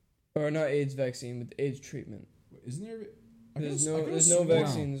 Or not AIDS vaccine, but the AIDS treatment. isn't there? There's I no could've sworn-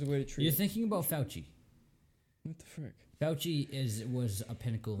 vaccine. There's a way to treat You're it. thinking about Fauci. What the frick? Fauci was a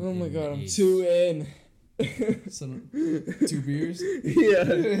pinnacle. Oh my in God, I'm AIDS. too in. Some 2 beers. Yeah,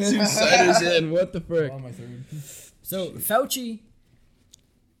 2 ciders in. What the frick? On my third. So Fauci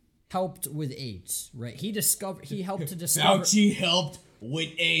helped with AIDS, right? He helped to discover. Fauci helped with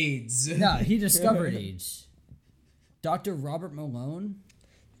AIDS. No, he discovered AIDS. Dr. Robert Malone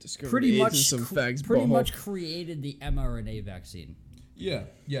Discovered pretty AIDS much in some fags pretty butthole. much created the mRNA vaccine. Yeah,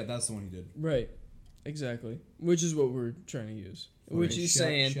 that's the one he did. Right, exactly. Which is what we're trying to use. Which he's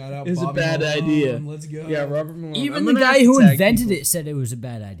saying shout out is a Bobby bad Malone. idea. Let's go. Yeah, Robert Malone. Even I'm the gonna have guy to who tag invented people. it said it was a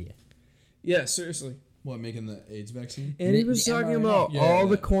bad idea. Yeah, seriously. What, making the AIDS vaccine? And he The- was the talking mRNA. about Yeah, all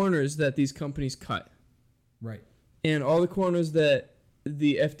the that. corners that these companies cut, Right. and all the corners that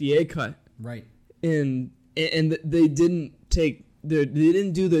the FDA cut, Right. and they didn't they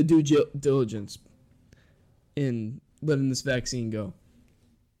didn't do the due diligence in letting this vaccine go.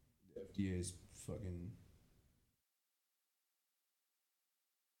 FDA's fucking.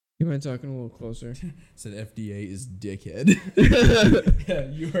 You mind talking a little closer? Said FDA is dickhead. Yeah,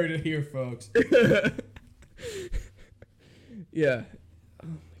 you heard it here, folks. Yeah. Oh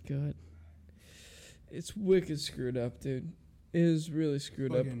my God. It's wicked screwed up, dude. It is really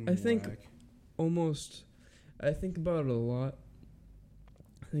screwed up. Fucking I think whack. I think about it a lot.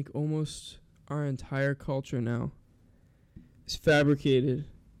 I think almost our entire culture now is fabricated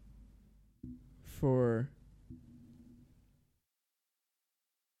for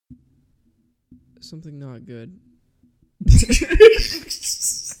something not good.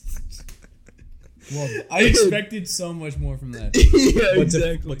 Well, I expected so much more from that. Yeah, but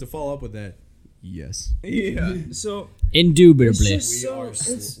exactly. But to follow up with that, yes. Yeah. So Indubitably. It's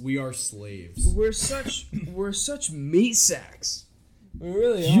just- We are slaves. we're such meat sacks. We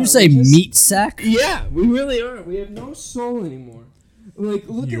really Did are. you say We just- meat sack? Yeah, we really are. We have no soul anymore. Like,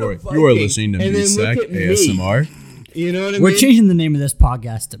 look at a Viking, You are listening to and Meat then look Sack at me. ASMR. You know what I mean? We're changing the name of this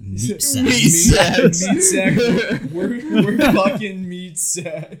podcast to Meat Sack. Meat sacks. Meat sack. We're fucking meat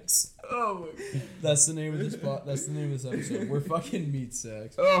sacks. Oh my god. That's the name of this. That's the name of this episode. We're fucking meat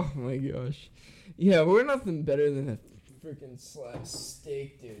sacks. Oh my gosh. Yeah, we're nothing better than a freaking slab of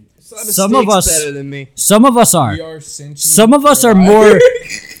steak, dude. A slab of Some of steak's us- better than me. Some of us aren't. We are sentient. Some of us are more.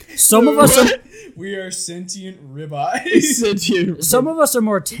 Some of us are. We are sentient ribeyes. Sentient. Some of us are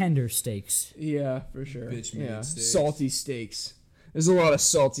more tender steaks. Yeah, for sure. Bitch meat yeah, steaks. salty steaks. There's a lot of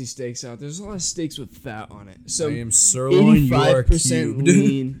salty steaks out there. There's a lot of steaks with fat on it. So I am sirloin. You are 85% cubed.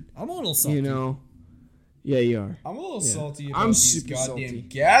 lean. I'm a little salty. You know. Yeah, you are. I'm a little Yeah. salty about I'm these super goddamn salty.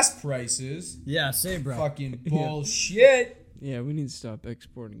 gas prices. Yeah, say, bro. Fucking bullshit. Yeah, we need to stop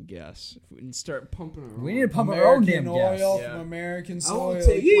exporting gas and start pumping our own. We need to pump our own damn American gas. oil Yeah. from American I soil. want to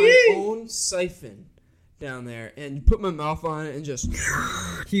take my own siphon down there and put my mouth on it and just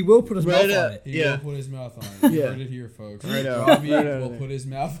He will put his Right mouth up. on it. He Yeah. will put his mouth on it. You Yeah. heard it here, folks. Right out. Robbie Right out will there. put his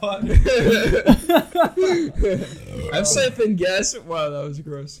mouth on it. I've siphoned gas. Wow, that was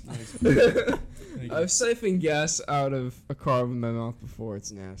gross. Thank you. I've siphoned gas out of a car with my mouth before.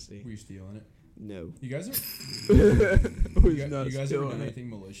 It's nasty. Were you stealing it? No. You guys are. Who's You not guys ever stealing done it? anything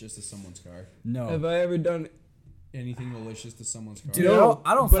malicious to someone's car? No. Have I ever done? Anything malicious to someone's car? Dude, No,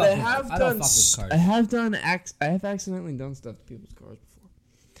 I don't But fuck I with- have I don't done. fuck with cars. I have done. I have accidentally done stuff to people's cars before.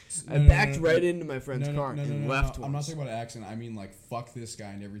 I No, no, backed no, no, right no. into my friend's No, car and left. I'm not once. talking about an accident. I mean, like, fuck this guy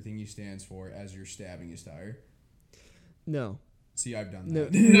and everything he stands for as you're stabbing his tire. No. See, I've done No.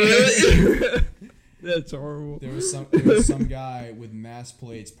 that. That's horrible. There was some guy with mass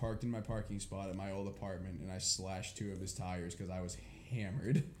plates parked in my parking spot at my old apartment, and I slashed 2 of his tires because I was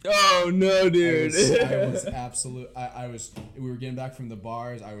hammered. Oh no, dude. I was absolute. I was. We were getting back from the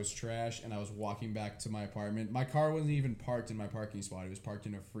bars. I was trash, and I was walking back to my apartment. My car wasn't even parked in my parking spot. It was parked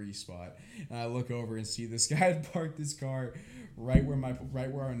in a free spot. And I look over and see this guy had parked his car right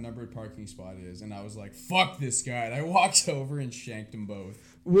where our numbered parking spot is. And I was like, "Fuck this guy!" And I walked over and shanked them both.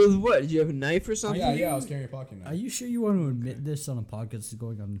 With what? Did you have a knife or something? Yeah. I was carrying a pocket knife. Are you sure you want to admit this on a podcast that's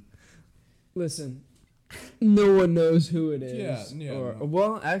going on? Listen, no one knows who it is. Yeah, Or, no.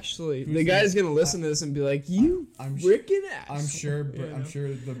 well, actually, Who's the guy's this? gonna listen to this and be like, "You I'm freaking ass." I'm sure. I'm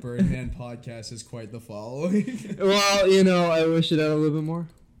sure the Birdman podcast is quite the following. Well, I wish it had a little bit more,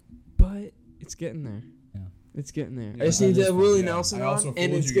 but it's getting there. Yeah. It's getting there. Yeah, I just that need to is have funny. Willie Yeah, Nelson I also on,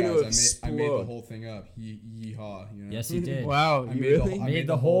 and fooled it's you gonna guys. I made the explode. whole thing up. Yeehaw! You know. Yes, he did. Wow, I you made the really? whole- I Made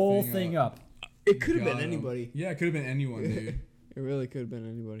the whole thing up. It could have Got been him. anybody. Yeah, it could have been anyone, dude. It really could have been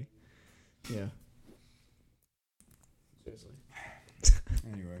anybody. Yeah. Seriously.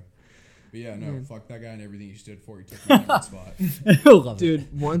 Anyway. But yeah, no, Man. fuck that guy and everything he stood for. He took my numbered spot. I love it.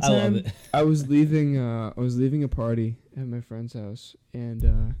 Dude, one I love time it. I was leaving a party at my friend's house,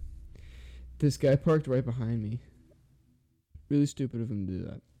 and this guy parked right behind me. Really stupid of him to do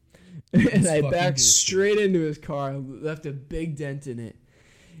that. And I fucking backed bullshit. straight into his car, left a big dent in it,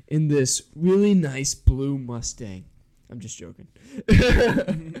 in this really nice blue Mustang. I'm just joking.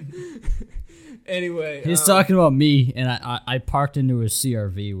 Anyway, He's talking about me, and I parked into a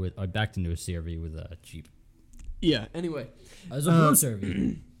CRV with. I backed into a CRV with a Jeep. Yeah. Anyway, It was a blue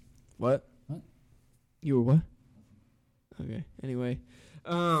CRV. what? What? You were what? Okay. Anyway,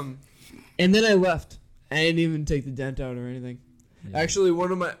 and then I left. I didn't even take the dent out or anything. Yeah. Actually,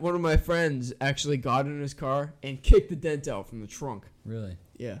 one of my friends actually got in his car and kicked the dent out from the trunk. Really?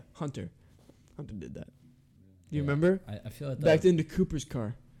 Yeah, Hunter did that. Do you Yeah. remember? I feel like that. Backed into Cooper's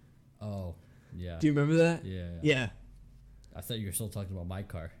car. Oh, yeah. Do you remember that? Yeah. Yeah. I thought you were still talking about my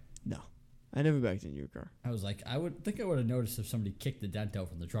car. No, I never backed into your car. I was like, I would have noticed if somebody kicked the dent out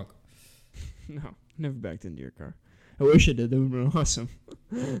from the trunk. No, never backed into your car. I wish I did. That would have been awesome.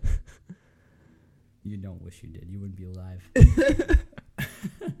 You don't wish you did. You wouldn't be alive.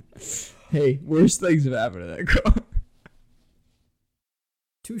 Hey, worse things have happened to that car.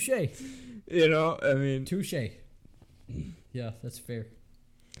 Touche. I mean, Touche. Yeah, that's fair.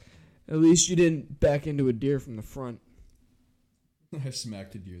 at least you didn't back into a deer from the front. I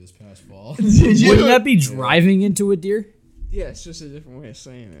smacked a deer this past fall. Did you? Wouldn't that be driving into a deer? Yeah, it's just a different way of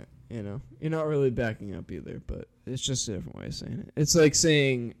saying it. You're not really backing up either, but it's just a different way of saying it. It's like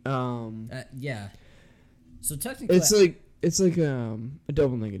saying, Yeah. So technically, it's like a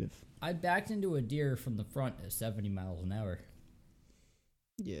double negative. I backed into a deer from the front at 70 miles an hour.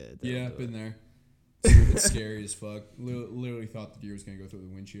 Yeah, I've been there. It's scary as fuck. Literally thought the deer was gonna go through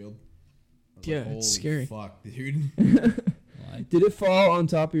the windshield. Yeah, Holy it's scary. Fuck, dude. Why? Did it fall on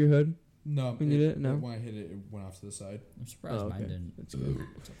top of your hood? No, When you did it? No? When I hit it, it went off to the side. I'm surprised mine didn't. That's good.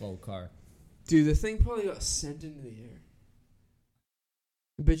 It's a low car. Dude, the thing probably got sent into the air.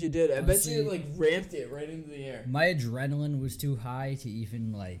 I bet you did. I bet you Honestly, ramped it right into the air. My adrenaline was too high to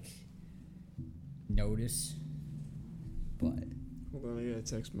even notice. But Hold on, I gotta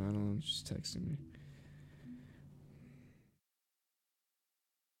text Madeline. She's texting me.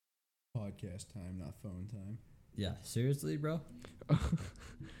 Podcast time, not phone time. yeah, seriously, bro.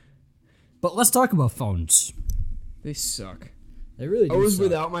 But let's talk about phones. They suck. They really do. I was suck.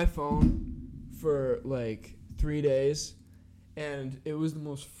 without my phone for 3 days, and it was the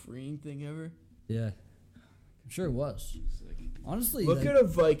most freeing thing ever. Yeah, I'm sure it was. Honestly, Look at a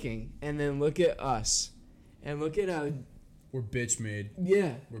Viking, and then look at us, and look at how. We're bitch made.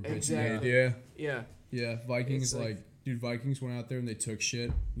 Yeah, We're bitch exactly. made. Yeah. Yeah. Vikings It's dude. Vikings went out there and they took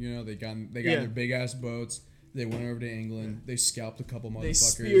shit. You know, they got Yeah. their big ass boats. They went over to England. They scalped a couple motherfuckers. They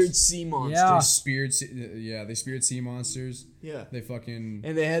speared sea monsters. Yeah. They speared sea monsters. Yeah. They fucking.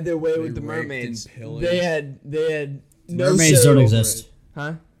 And they had their way They with the raped and mermaids. pillaged. They had no Mermaids say don't over exist. it.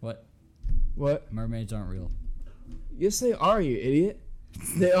 Huh? What? What? Mermaids aren't real, Yes, they are, you idiot.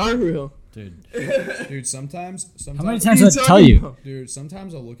 They are real. dude. Dude, sometimes. How many What times are did I tell talking you? about? Dude,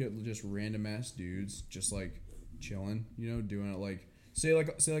 sometimes I'll look at just random ass dudes just chilling, doing it say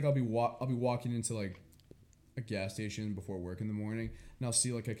I'll be walking into a gas station before work in the morning, and I'll see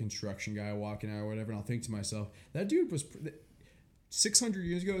a construction guy walking out or whatever, and I'll think to myself, that dude was 600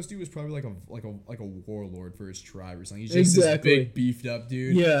 years ago. This dude was probably like a warlord for his tribe or something. He's just Exactly. this big beefed up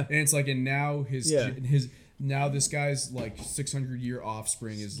dude. Yeah. And it's and now Yeah. now this guy's 600-year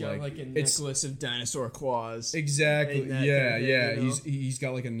offspring is Got a it's necklace of dinosaur claws. exactly and that yeah kind of thing, yeah you know? he's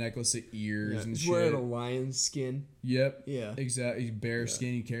got a necklace of ears and He's shit. wearing a lion skin. Yep. Yeah. Exactly. He's bare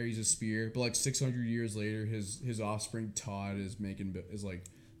skin. He carries a spear. But 600 years later, his offspring Todd is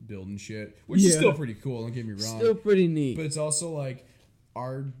building shit, which is Yeah. still pretty cool. Don't get me wrong. Still pretty neat. But it's also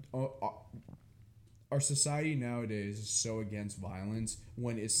our society nowadays is so against violence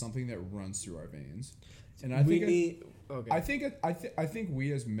when it's something that runs through our veins, and I think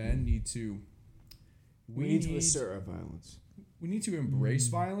we as men need to. We need to assert our violence. We need to embrace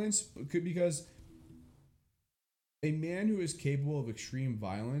violence because a man who is capable of extreme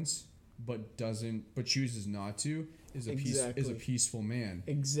violence but chooses not to is a peaceful man.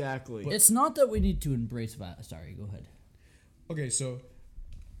 Exactly. It's not that we need to embrace violence. Sorry, go ahead. Okay, so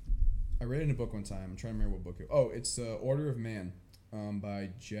I read it in a book one time. I'm trying to remember what book it. Oh, it's The Order of Man, by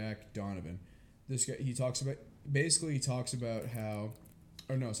Jack Donovan. This guy he talks about how.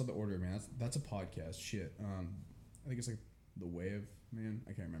 Oh no, it's not The Order of Man. That's a podcast. Shit. I think it's The Way of Man.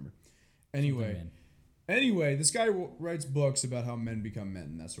 I can't remember. Anyway, this guy writes books about how men become men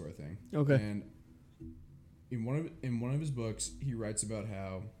and that sort of thing. Okay. And in one of his books, he writes about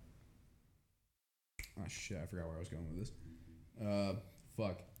how. Oh shit! I forgot where I was going with this.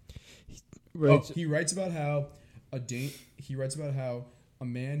 Fuck. Right. Oh, he writes about how a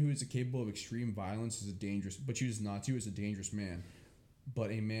man who is capable of extreme violence but chooses not to is a dangerous man,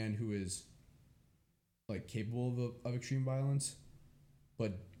 but a man who is capable of extreme violence,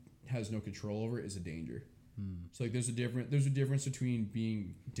 but has no control over it is a danger. So there's a difference between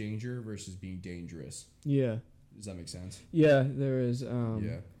being danger versus being dangerous. Yeah. Does that make sense? Yeah, there is.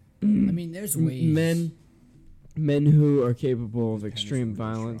 Yeah. I mean, there's ways. Men who are capable of Pen is extreme really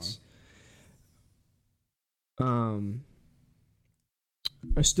violence are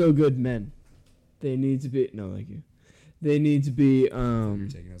still good men. They need to be They need to be You're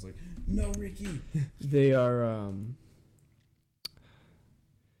taking. I was like, no, Ricky. they are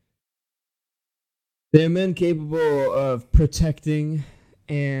they're men capable of protecting,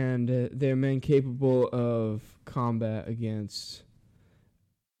 and they're men capable of combat against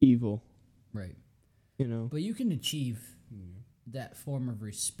evil. Right. You know. But you can achieve that form of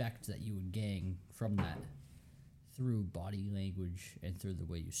respect that you would gain from that through body language and through the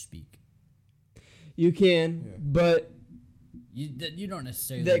way you speak. You can, Yeah. but You don't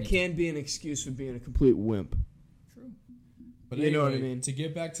necessarily. that need can be an excuse for being a complete wimp. True. But You know what I mean? To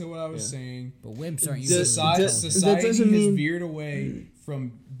get back to what I was saying, But wimps aren't Does- usually society, that society doesn't has mean- veered away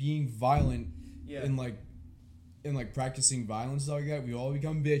from being violent Yeah. and practicing violence and stuff like that. We all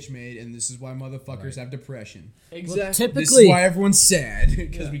become bitch made, and this is why motherfuckers have depression. Exactly. This Typically, is why everyone's sad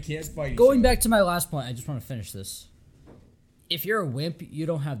because we can't fight. going each other. back to my last point, I just want to finish this. If you're a wimp, you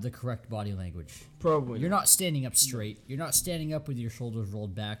don't have the correct body language. Probably. You're not standing up straight. You're not standing up with your shoulders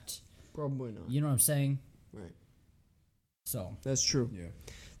rolled back. Probably not. You know what I'm saying? Right. So That's true. Yeah.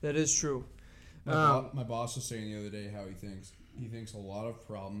 That is true. My boss was saying the other day how he thinks a lot of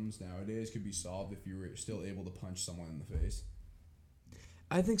problems nowadays could be solved if you were still able to punch someone in the face.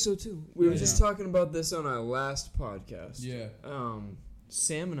 I think so too. We were just talking about this on our last podcast. Yeah.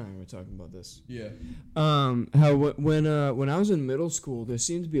 Sam and I were talking about this. Yeah. How when I was in middle school, there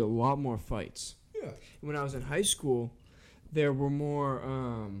seemed to be a lot more fights. Yeah. When I was in high school, there were more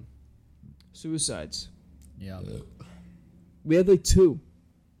suicides. yeah. We had like 2.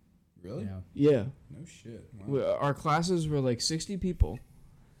 Really? Yeah. Yeah. No shit. Wow. Our classes were like 60 people.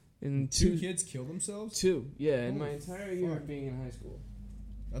 And 2 kids killed themselves? 2. Yeah, in my Holy entire year fuck. of being in high school.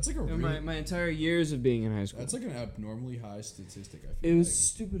 That's like a In really, my entire years of being in high school. that's like an abnormally high statistic, I feel It was like.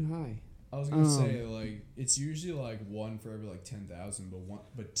 stupid high. I was gonna say like it's usually like 1 for every like 10,000,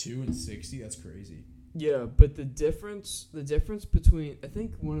 but 2 and 60, that's crazy. Yeah, but the difference between, I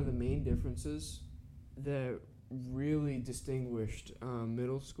think one of the main differences that really distinguished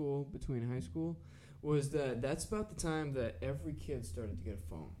middle school between high school was that that's about the time that every kid started to get a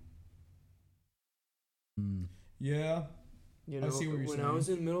phone. Yeah. You know, I see what you're when saying. I was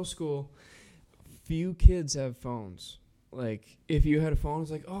in middle school, few kids have phones. Like, if you had a phone,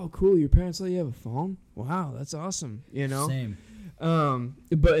 it's like, oh, cool, your parents let you have a phone? Wow, that's awesome, you know? Same.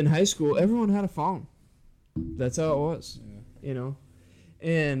 But in high school, everyone had a phone. That's how it was, Yeah. you know?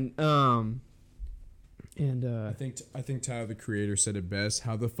 And I think Tyler the Creator said it best.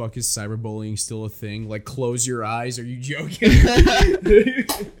 How the fuck is cyberbullying still a thing? Like, close your eyes. Are you joking?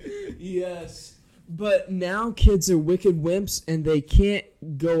 yes. But now kids are wicked wimps, and they can't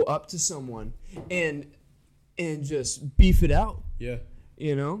go up to someone and just beef it out, Yeah.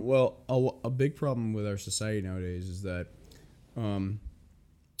 you know? Well, a big problem with our society nowadays is that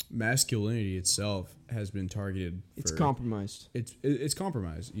masculinity itself has been targeted. It's compromised. It's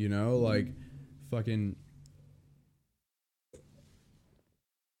compromised, you know? Like, fucking...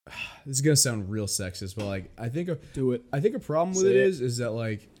 This is gonna sound real sexist, but like Do it. I think a problem with Say it it. is that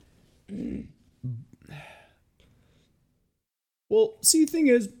like, well, see, the thing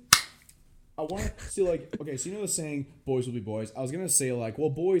is, I want to see like, okay, so you know the saying, boys will be boys. I was gonna say like, well,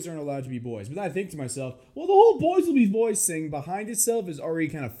 boys aren't allowed to be boys, but then I think to myself, well, the whole boys will be boys thing behind itself is already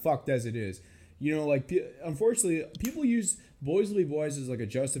kind of fucked as it is. You know, like, unfortunately, people use boys will be boys as like a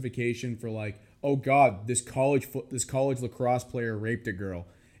justification for like, oh God, this college lacrosse player raped a girl.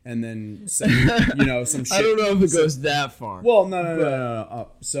 And then, you know, some shit. I don't know if it goes that far. Well, no.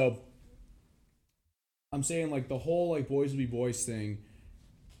 So, I'm saying, like, the whole, like, boys will be boys thing.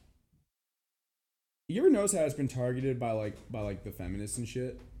 You ever notice how it's been targeted by the feminists and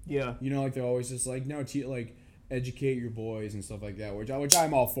shit? Yeah. You know, like, they're always just like, no, like, educate your boys and stuff like that, which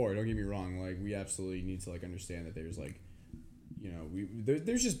I'm all for. Don't get me wrong. Like, we absolutely need to, like, understand that there's, like, you know,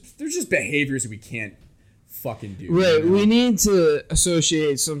 there's just behaviors that we can't fucking do. Right, you know? we need to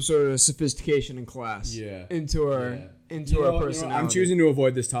associate some sort of sophistication in class. Yeah. Into our You know, personality. I'm choosing to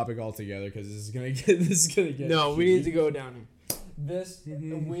avoid this topic altogether because this is gonna get. No, we need to go down here. This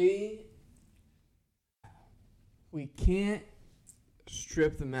we can't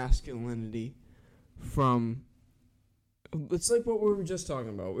strip the masculinity from. It's like what we were just talking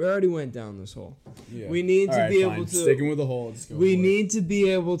about. We already went down this hole. Yeah. We need to be able to. Sticking with the hole. We need to be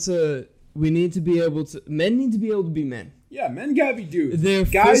able to. Men need to be able to be men. Yeah, men gotta be dudes.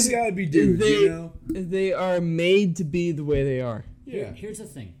 Guys gotta be dudes. You know. They are made to be the way they are. Yeah. Here's the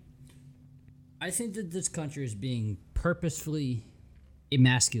thing. I think that this country is being purposefully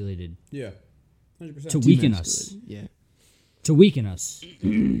emasculated Yeah. 100%. to weaken us. Yeah. To weaken us,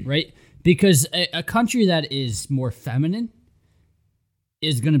 right? Because a country that is more feminine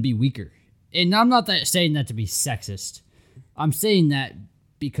is going to be weaker. And I'm not saying that to be sexist. I'm saying that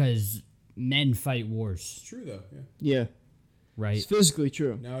because men fight wars. It's true though. Yeah. Yeah. Right? It's physically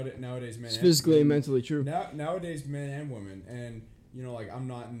true. Nowadays, men. It's physically and mentally true. Nowadays, men and women, and you know, like I'm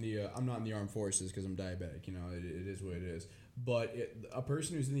not in the armed forces because I'm diabetic. You know, it is what it is. But a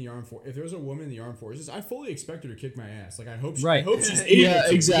person who's in the armed forces, if there's a woman in the armed forces, I fully expect her to kick my ass. Like I hope she's able Yeah,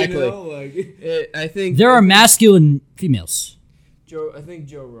 to, exactly. You know? Like I think There are masculine females. I think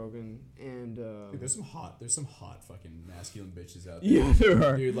Joe Rogan and dude, there's some hot fucking masculine bitches out there. yeah, there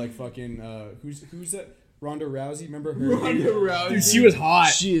are. Dude, like fucking who's that? Ronda Rousey, remember her? Ronda Rousey. Dude, she was hot.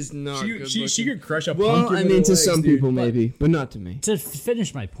 She is not. She could crush a Well, pumpkin. I with mean, her to legs, some dude. people maybe, but not to me. To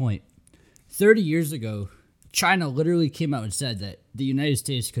finish my point, 30 years ago, China literally came out and said that the United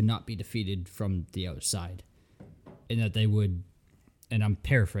States could not be defeated from the outside, and that they would, and I'm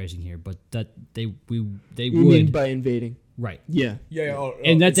paraphrasing here, but that they would You mean by invading? Right. Yeah.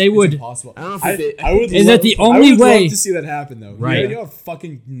 And that they would- Impossible. I don't think I would. Is love, that the I only would way- love to see that happen, though. Right. You know how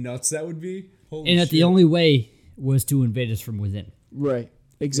fucking nuts that would be. Holy And that shit. the only way was to invade us from within. Right.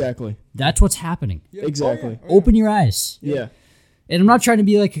 Exactly. That's what's happening. Yeah. Exactly. Open your eyes. Yeah. And I'm not trying to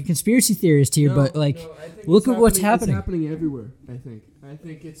be like a conspiracy theorist here, but like, I think look it's at what's happening. It's happening everywhere. I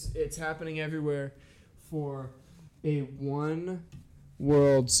think it's happening everywhere for a one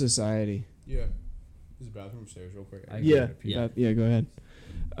world society. Yeah. There's a bathroom upstairs, real quick. Yeah. Yeah. Yeah. Go ahead.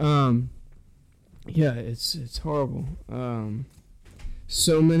 Yeah. It's horrible.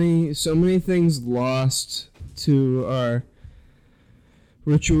 So many things lost to our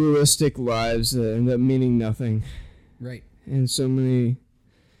ritualistic lives that end up meaning nothing, Right. and so many.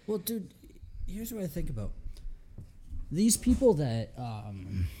 Well, dude, here's what I think about these people that,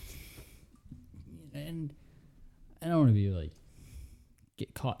 and I don't want to be like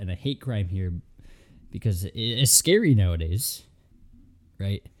get caught in a hate crime here because it's scary nowadays,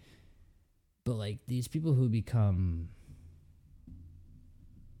 right? But like these people who become,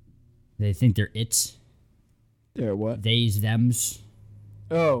 they think they're it, They're what? theys, thems,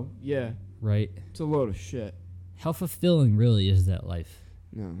 Oh yeah, right? it's a load of shit. How fulfilling really is that life?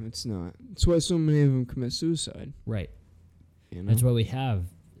 No, it's not. That's why so many of them commit suicide. Right. You know, That's why we have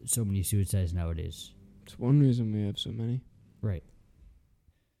so many suicides nowadays. it's one reason we have so many. Right.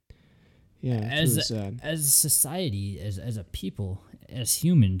 Yeah, it's really sad. As a society, as a people, as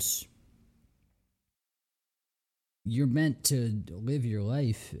humans, you're meant to live your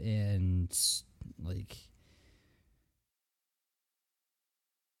life and like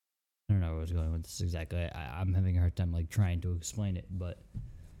I don't know where I was going with this exactly. I'm having a hard time like trying to explain it, but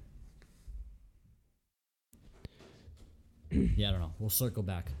yeah, I don't know. We'll circle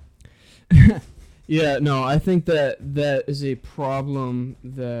back. Yeah, no, I think that is a problem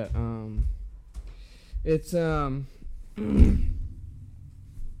that it's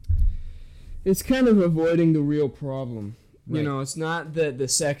it's kind of avoiding the real problem. Right. You know, it's not that the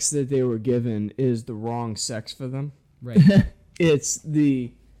sex that they were given is the wrong sex for them. Right. It's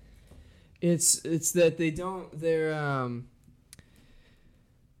that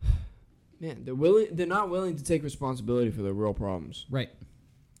they're not willing to take responsibility for their real problems. Right.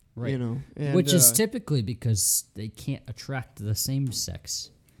 Right. You know, and, Which is typically because they can't attract the same sex.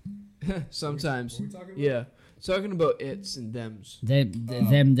 sometimes. What are we talking about? Yeah. Talking about its and thems.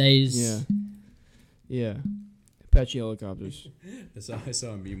 Them days. Yeah. Yeah. Apache helicopters. I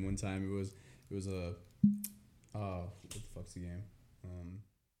saw a meme one time. It was a what the fuck's the game?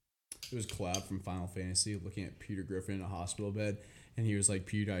 It was Collab from Final Fantasy looking at Peter Griffin in a hospital bed, and he was like,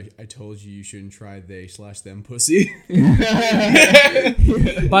 "Peter, I told you shouldn't try they/them pussy."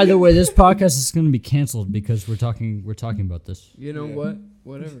 By the way, this podcast is going to be canceled because we're talking about this. You know Yeah. what?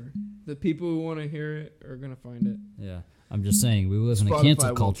 Whatever. The people who want to hear it are gonna find it. Yeah, I'm just saying we live in a Spotify cancel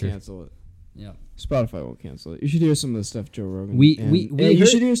won't culture. cancel it. Yeah, Spotify won't cancel it. You should hear some of the stuff Joe Rogan. We you heard-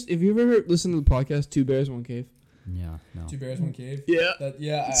 should hear. If you ever listen to the podcast Two Bears One Cave. yeah, no. Two Bears, one cave.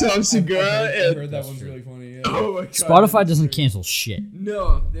 Yeah. Tom Segura I and- heard that one's really funny. Yeah. Oh my god. Spotify doesn't cancel shit.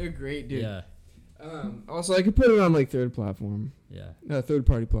 No, they're great, dude. Yeah, Also, I could put it on like third platform, yeah. third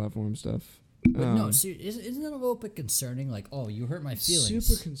party platform stuff. But no, isn't it a little bit concerning? Like, oh, you hurt my feelings.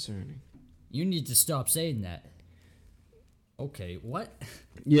 Super concerning. You need to stop saying that. Okay, what?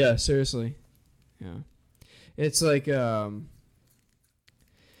 Yeah, seriously. Yeah. It's like,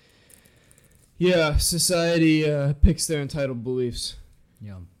 yeah, society picks their entitled beliefs,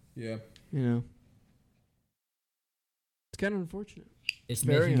 Yeah, Yeah. you know. It's kind of unfortunate. it's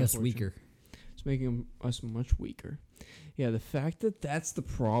Very making us unfortunate. weaker. It's making us much weaker. Yeah, the fact that that's the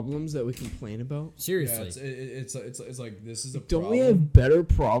problems that we complain about. Seriously. Yeah, it's like this is a Don't problem. we have better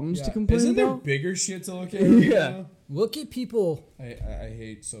problems Yeah. to complain Isn't there about? bigger shit to look at? Yeah. Look at people I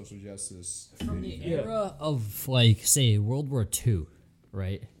hate social justice. from the Yeah. era of, like, say, World War II,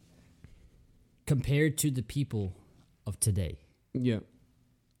 right? Compared to the people of today, Yeah.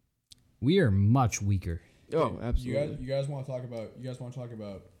 we are much weaker. Oh, absolutely. You guys want to talk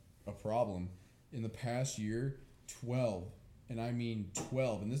about a problem? In the past year, 12, and I mean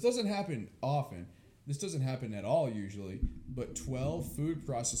 12, and this doesn't happen often. This doesn't happen at all usually, but 12 food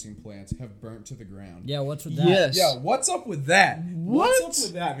processing plants have burnt to the ground. Yeah, what's with that? Yes. Yeah, what's up with that? What? What's up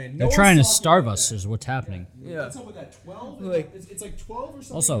with that, man? No They're one's trying to talking starve about us that. is what's happening. Yeah. What's up with that? 12? Like- It's like 12 or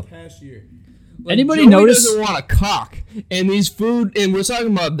something Also- in the past year. Like, Anybody Joey notice- doesn't want a cock, and these food, and we're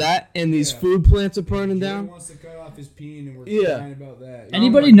talking about that, and these Yeah. food plants are burning Joey down. wants to cut off his peen, and we're Yeah. crying about that.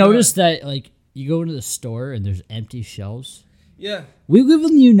 Anybody my notice that, like, you go into the store and there's empty shelves? Yeah, We live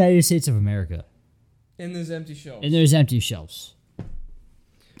in the United States of America, and there's empty shelves. and there's empty shelves.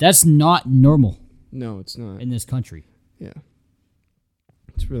 That's not normal No, it's not. in this country. Yeah.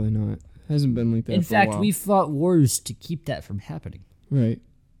 It's really not. Hasn't been like that In for a fact, while. we fought wars to keep that from happening. Right.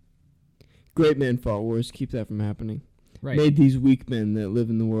 Great men fought wars to keep that from happening. Right. Made these weak men that live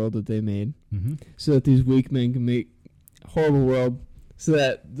in the world that they made. Mm-hmm. So that these weak men can make a horrible world. So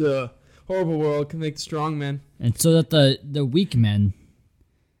that the horrible world can make the strong men. And so that the weak men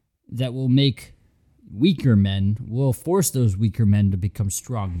that will make weaker men will force those weaker men to become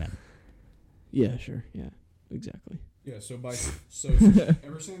strong men. Yeah, sure. Yeah, exactly. Yeah, so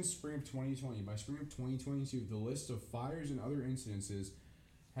ever since spring of 2020, by spring of 2022, the list of fires and other incidences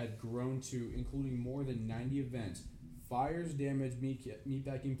had grown to including more than 90 events. Fires damaged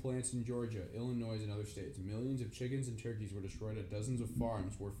meatpacking plants in Georgia, Illinois, and other states. Millions of chickens and turkeys were destroyed at dozens of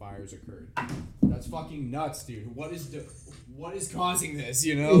farms where fires occurred. That's fucking nuts, dude. What is causing this?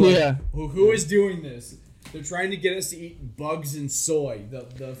 You know? Yeah. Who is doing this? They're trying to get us to eat bugs and soy.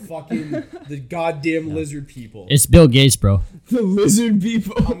 The goddamn lizard people. It's Bill Gates, bro. The lizard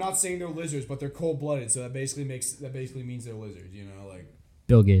people. I'm not saying they're lizards, but they're cold-blooded, so that basically means they're lizards. You know, like.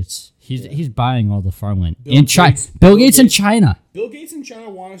 Bill Gates. He's buying all the farmland Bill in China. Gates- Bill Bill Gates in Gates- China. Bill Gates in China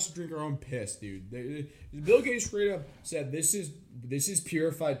want us to drink our own piss, dude. Bill Gates straight up said this is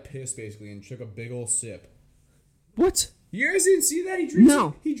purified piss, basically, and took a big old sip. What? You guys didn't see that? He drinks.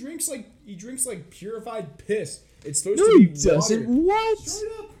 No. He drinks like purified piss. It's supposed No, to he be doesn't. water. What?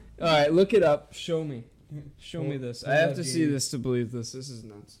 Straight up. All right, look it up. Show me. Show me Pull- this. pull I have up to see Gates. this to believe this. This is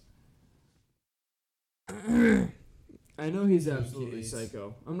nuts. I know he's absolutely Gates.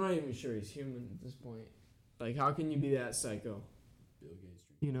 psycho. I'm not even sure he's human at this point. Like, how can you be that psycho? Bill Gates.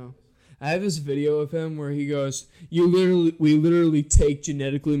 You know, I have this video of him where he goes, we literally take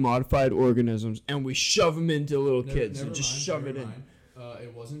genetically modified organisms and we shove them into little kids and just shove it in.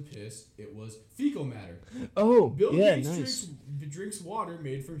 It wasn't piss. It was fecal matter. Oh, Bill yeah, Gates nice. drinks water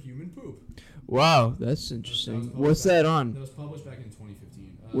made from human poop. Wow, that's That interesting. was What's published that That on? was published back in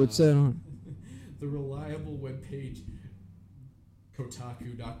 2015. What's that on? The reliable webpage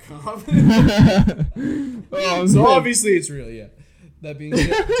Kotaku.com. Oh, So man. obviously it's real, yeah. That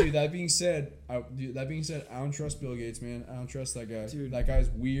being said, I don't trust Bill Gates, man. I don't trust that guy. Dude. That guy's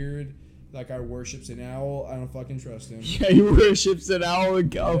weird. That guy worships an owl. I don't fucking trust him. Yeah, he worships an owl in A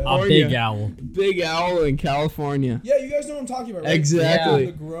California. big owl. Big owl in California. Yeah, you guys know what I'm talking about, right? Exactly.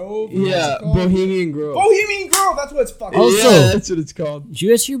 The Grove. Yeah, what's it called? Bohemian Grove. Bohemian Grove. That's what it's fucking. Also- Yeah, that's what it's called. Did you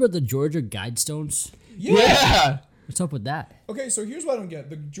guys hear about the Georgia Guidestones? Yeah. What's up with that? Okay, so here's what I don't get.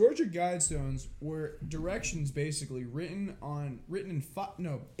 The Georgia Guidestones were directions basically written in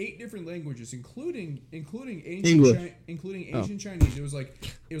 8 different languages, including ancient English. ancient Chinese. It was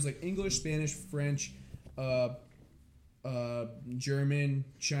like English, Spanish, French, German,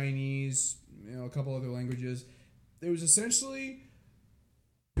 Chinese, a couple other languages. It was essentially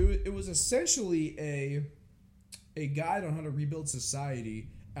a guide on how to rebuild society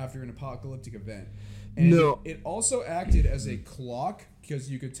after an apocalyptic event. And No. it also acted as a clock because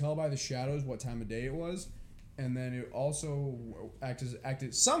you could tell by the shadows what time of day it was, and then it also acted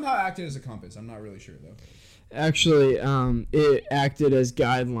as a compass. I'm not really sure though. Actually, it acted as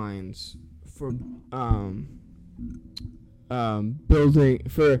guidelines for building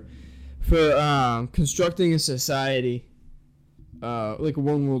for constructing a society, like a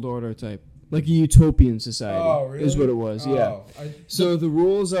one world order type, like a utopian society. Oh, really? Is what it was. Yeah. Oh, So the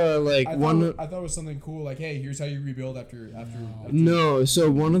rules are like I one. thought it was something cool, like, hey, here's how you rebuild after. No, so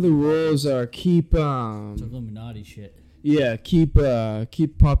one of the rules are keep It's Illuminati shit. keep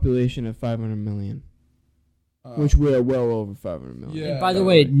population at 500 million, which we're well over 500 million. Yeah. And by the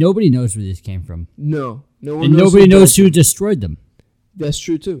way, nobody knows where this came from. No one And knows nobody knows built who destroyed them. them. That's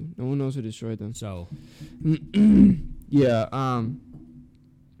true too. No one knows who destroyed them. So, Yeah.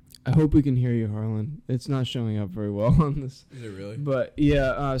 I hope we can hear you, Harlan. It's not showing up very well on this. Is it really? But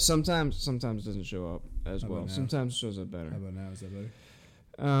yeah, sometimes it doesn't show up as How well. about now? Sometimes it shows up better. How about now? Is that better?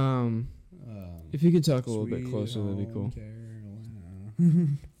 If you could talk a little bit Sweet closer, that'd be home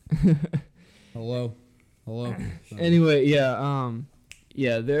cool. Hello. Anyway,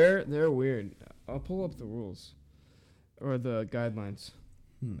 yeah, they're weird. I'll pull up the rules or the guidelines.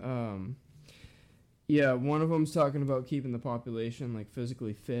 Yeah, one of them's talking about keeping the population like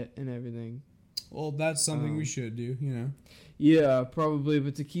physically fit and everything. Well, that's something we should do, you know. Yeah, probably,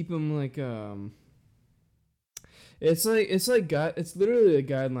 but to keep them like it's literally the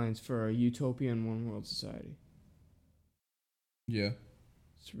guidelines for a utopian one world society. Yeah.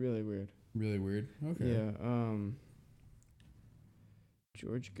 It's really weird. Really weird. Okay. Yeah,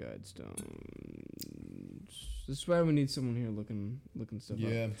 George Guidestones. This is why we need someone here looking stuff up.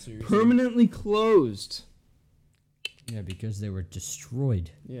 Yeah, seriously. Permanently closed. yeah, because they were destroyed.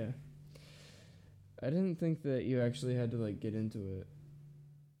 Yeah. I didn't think that you actually had to like get into it.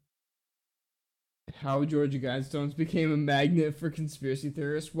 How Georgia Guidestones became a magnet for conspiracy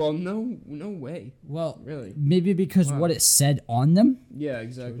theorists? Well, no way. Well, Really? maybe because what it said on them. Yeah,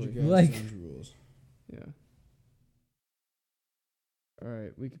 exactly. Georgia Like- Guidestones rules. Yeah. All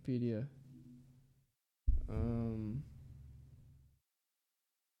right, Wikipedia.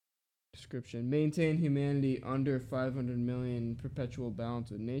 Description: maintain humanity under 500 million, perpetual balance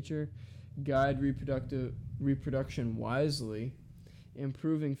with nature, guide reproduction wisely,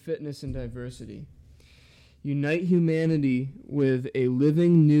 improving fitness and diversity, unite humanity with a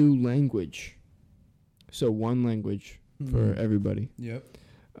living new language. So one language for everybody. Yep.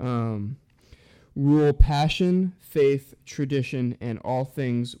 Rule passion, faith, tradition, and all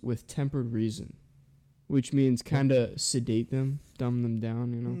things with tempered reason, which means kind of sedate them, dumb them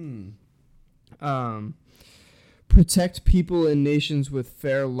down, you know. Protect people and nations with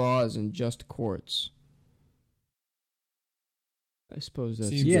fair laws and just courts. I suppose that's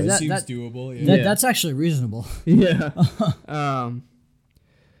Seems, Yeah, seems that- doable. Yeah. That's actually reasonable. yeah.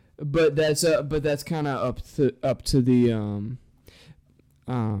 But that's kind of up to the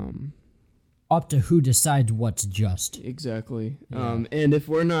Up to who decides what's just. exactly. Yeah. And if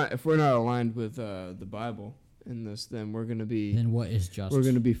we're not aligned with the Bible in this, then we're gonna be Then what is just? we're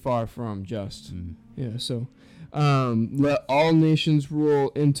gonna be far from just. Yeah. So, let all nations rule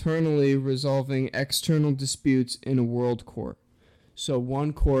internally, resolving external disputes in a world court. So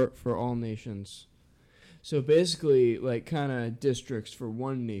one court for all nations. So basically, like kind of districts for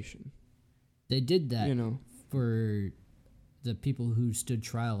one nation. They did that You know, for the people who stood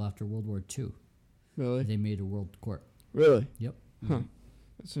trial after World War II. really, They made a world court. really. Yep. Huh.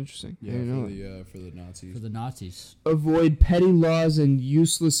 That's interesting. I Yeah, didn't know that. for the Nazis. For the Nazis. Avoid petty laws and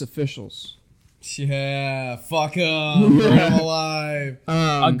useless officials. Yeah, fuck 'em. Burn 'em alive.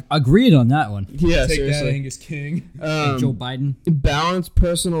 Agreed on that one. Yeah, Take that, seriously. Angus King. Hey, Joe Biden. Balance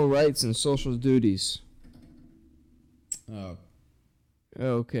personal rights and social duties. Oh,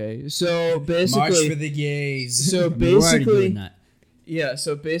 Okay, so March basically, for the gays. so We're already doing basically, that. yeah.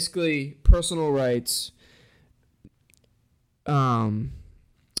 So basically, personal rights.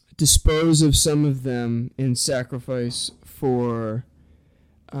 Dispose of some of them in sacrifice for,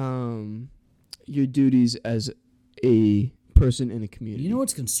 your duties as a person in a community. You know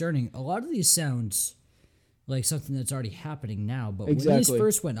what's concerning? A lot of these sounds like something that's already happening now, but when Exactly. these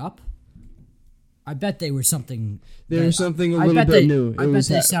first went up, I bet they were something. They were something a I little bet bit they, new. I It bet was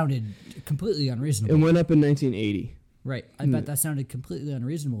they that- sounded completely unreasonable. It went up in 1980. Right. I bet that sounded completely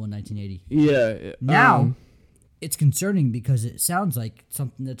unreasonable in 1980. Yeah. Now, it's concerning because it sounds like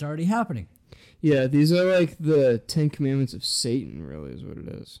something that's already happening. Yeah, these are like the 10 Commandments of Satan, really, is what it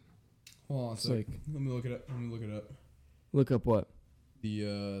is. Hold on a It's sec. like, Let me look it up. look up what?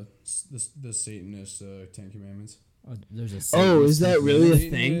 The Satanist 10 Commandments. Oh, there's a Oh, is that really a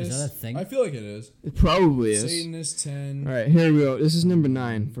thing? Is that a thing? I feel like it is. It probably is. Satanist 10. All right, here we go. This is number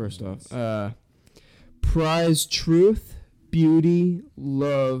 9, first off. Prize truth, beauty,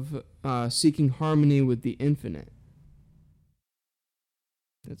 love, seeking harmony with the infinite.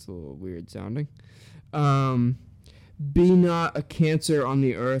 That's a little weird sounding. Be not a cancer on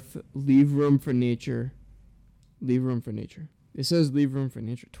the earth. Leave room for nature. Leave room for nature. It says leave room for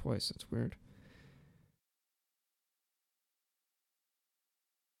nature twice. That's weird.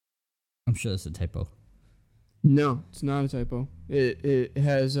 I'm sure that's a typo. No, it's not a typo. It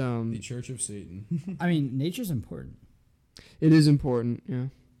has The Church of Satan. I mean, nature's important. it is important. Yeah.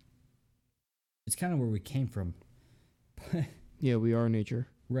 It's kind of where we came from. Yeah, we are nature.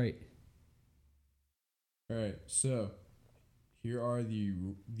 Right. All right, so here are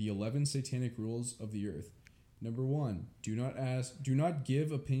the 11 satanic rules of the earth. Number 1, do not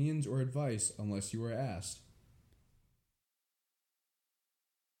give opinions or advice unless you are asked.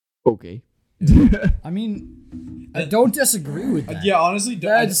 Okay. I mean, I don't disagree with that. Yeah, honestly,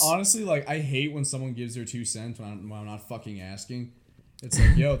 That's- like I hate when someone gives their 2 cents when I'm not fucking asking. It's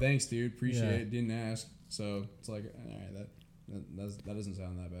like, yo, thanks, dude, appreciate Yeah. it. Didn't ask, so it's like, all right, that doesn't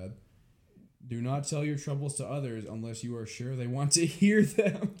sound that bad. Do not tell your troubles to others unless you are sure they want to hear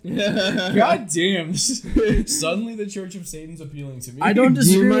them. God damn! Suddenly, the Church of Satan's appealing to me. I don't Do you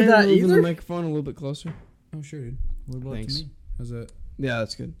disagree with mind that moving the either. microphone a little bit closer? Oh, sure, dude. What about Thanks. to me? How's that? Yeah,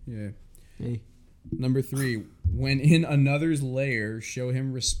 that's good. Yeah. Hey. Number 3, when in another's lair, show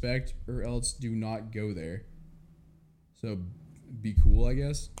him respect, or else do not go there. So, be cool, I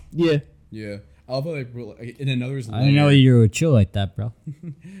guess. Yeah. Yeah. I love how they in another's lair. I didn't know you were chill like that, bro.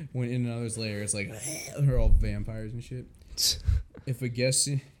 When in another's lair, it's like they're all vampires and shit. If a guest,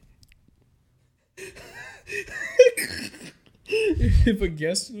 If a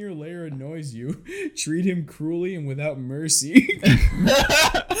guest in your lair annoys you, treat him cruelly and without mercy.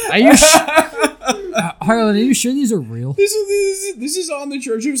 Are you Harlan, are you sure these are real? This is on the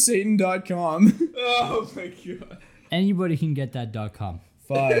churchofsatan.com. Oh my god. Anybody can get that .com.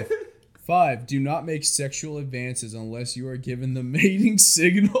 5. Do not make sexual advances unless you are given the mating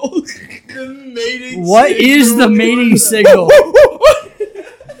signal. The mating What is the mating signal?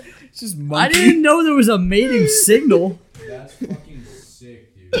 It's just monkey. I didn't know there was a mating signal. That's fucking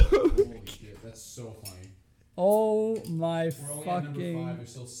sick, dude. Holy shit, that's so funny. Oh my We're only at number 5. There's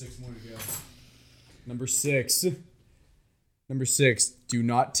still 6 more to go. Number 6. Do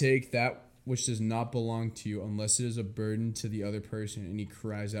not take that which does not belong to you unless it is a burden to the other person and he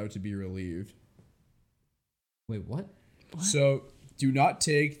cries out to be relieved. Wait, what? So, do not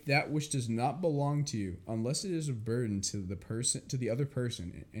take that which does not belong to you unless it is a burden to the other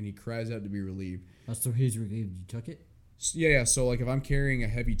person and he cries out to be relieved. So he's relieved you took it? Yeah. So, like, if I'm carrying a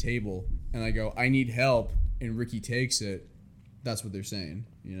heavy table and I go, I need help, and Ricky takes it, that's what they're saying,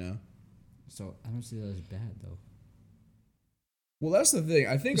 you know? So I don't see that as bad though. Well, that's the thing.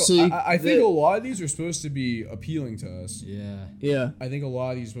 I think See, I think a lot of these are supposed to be appealing to us. Yeah. Yeah. I think a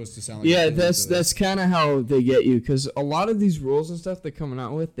lot of these are supposed to sound like Yeah, appealing to us. that's kind of how they get you, because a lot of these rules and stuff they're coming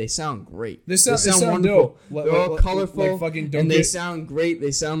out with, they sound great. They sound wonderful. dope. They're all colorful, like fucking don't and they get- sound great. They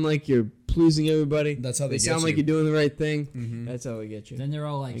sound like you're pleasing everybody. That's how they get sound you. like you're doing the right thing. Mhm. That's how they get you. Then they're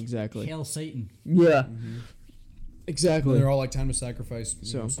all like, Exactly. Hail Satan. Yeah, Mm-hmm. exactly. They're all like time to sacrifice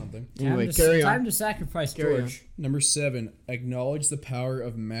So- something. Anyway, carry Time on. to sacrifice Carry George. Number 7, acknowledge the power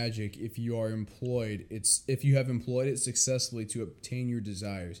of magic if you have employed it successfully to obtain your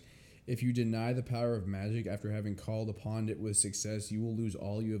desires. If you deny the power of magic after having called upon it with success, you will lose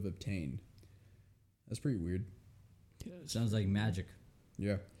all you have obtained. That's pretty weird. Sounds like magic.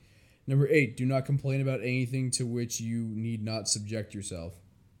 Yeah. Number 8, do not complain about anything to which you need not subject yourself.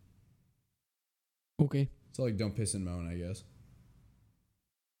 Okay. So like don't piss and moan, I guess.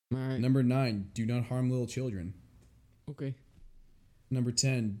 All right. Number 9, do not harm little children. Okay. Number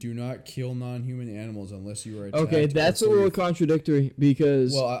 10, do not kill non-human animals unless you are attacked. Okay, that's a or for little your- contradictory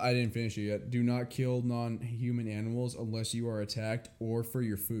because Well, I didn't finish it yet. Do not kill non-human animals unless you are attacked or for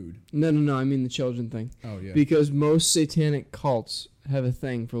your food. no. I mean the children thing. Oh, yeah. Because most satanic cults have a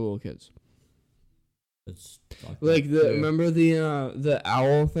thing for little kids. It's fucked Like up. the Yeah. remember the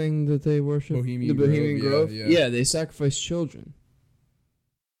owl thing that they worship, Bohemian the Bohemian Grove, Grove. yeah. They sacrifice children.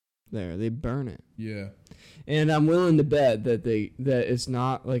 There, they burn it, Yeah. and I'm willing to bet that it's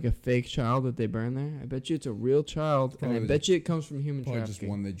not like a fake child that they burn there. I bet you it's a real child, and Probably I bet you it comes from human Probably just trafficking.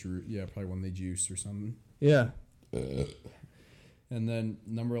 one they drew. Yeah, probably one they juiced or something. Yeah. And then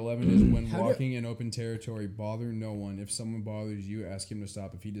number 11 is when How do- walking in open territory, bother no one. If someone bothers you, ask him to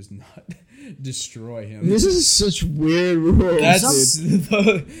stop. If he does not, destroy him. This is such weird rules. That's dude.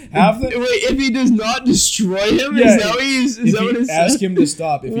 half the. Wait, if he does not destroy him, Yeah, is that what he's? If Is that what he, it ask says? him to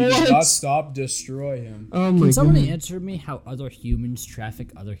stop. If he does What? not stop, destroy him. Oh my Can somebody god. answer me how other humans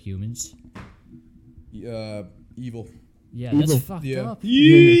traffic other humans? Evil. Yeah, Evil. that's fucked Yeah. up.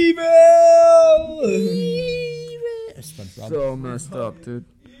 Evil. SpongeBob. So messed up, dude.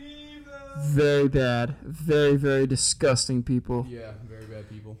 Very bad. Very, very disgusting people. Yeah, very bad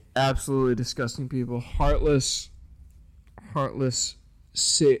people. Absolutely disgusting people. Heartless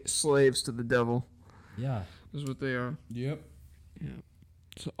slaves to the devil Yeah. is what they are. Yep.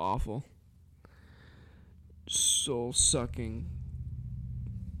 It's awful. Soul-sucking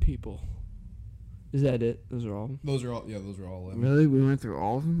people. Is that it? Those are all of them? Those are all 11. Really? We went through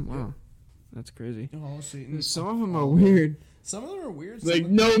all of them? Wow. That's crazy. Oh, Satan. Some of them are weird. Some of them are weird. Like, some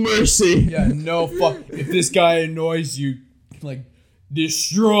of no mercy. yeah, no fuck. If this guy annoys you, like,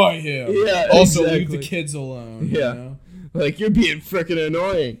 destroy him. Yeah, Also, leave exactly. the kids alone. Yeah. You know? Like, you're being freaking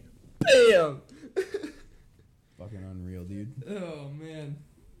annoying. Bam! Fucking unreal, dude. Oh, man.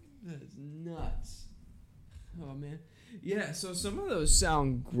 That is nuts. Oh, man. Yeah, so some of those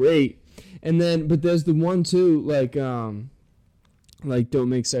sound great. And then, but there's the one, too, like don't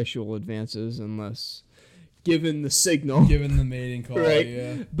make sexual advances unless given the signal. Given the mating call, Right.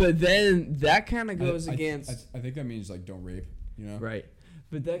 yeah. But then that kind of goes I against... I think that means, like, don't rape, you know? Right.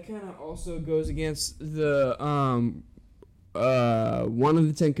 But that kind of also goes against the one of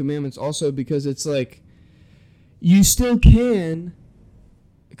the 10 Commandments also, because it's like you still can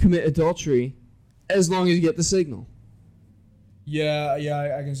commit adultery as long as you get the signal. Yeah,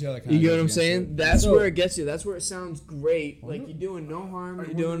 I can see how that kind You of get what I'm saying? That's So- where it gets you. That's where it sounds great. Like you're doing no harm.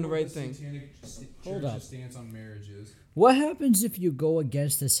 You're doing the right thing. Hold up. Stance on marriages. What happens if you go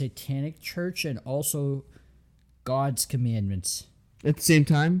against the satanic church and also God's commandments? At the same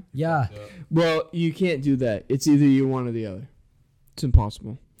time? Yeah. Well, you can't do that. It's either you one or the other. It's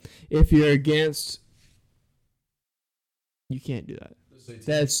impossible. If you're against, you can't do that.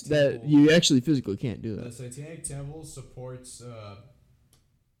 You actually physically can't do that. The Satanic Temple supports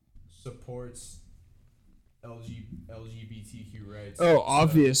LGBTQ rights. Oh,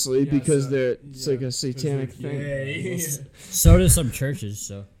 obviously, because it's like a satanic thing. So do some churches.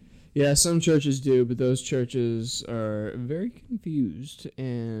 So yeah, some churches do, but those churches are very confused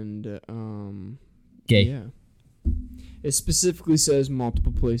and gay. Yeah, it specifically says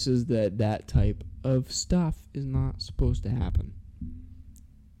multiple places that type of stuff is not supposed to happen.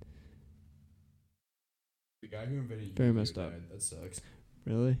 The guy who invented very Yu-Gi-Oh messed up. died. That sucks.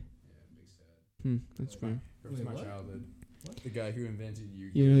 Really? Yeah, big sad. That's fine. It was my childhood. What? The guy who invented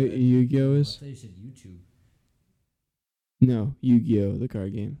Yu-Gi-Oh. You know what Yu-Gi-Oh I is? thought you said YouTube. No, Yu-Gi-Oh, the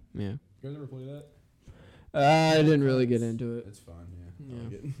card game. Yeah. You guys ever play that? I didn't really get into it. It's fun, yeah. Yeah. I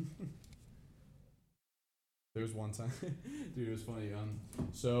like it. There was one time, dude, it was funny.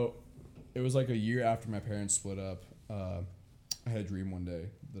 So it was like a year after my parents split up. I had a dream one day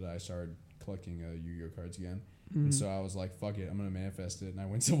that I started collecting Yu-Gi-Oh cards again. Mm-hmm. And so I was like, fuck it, I'm going to manifest it. And I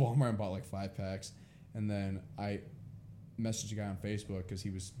went to Walmart and bought like 5 packs. And then I messaged a guy on Facebook because he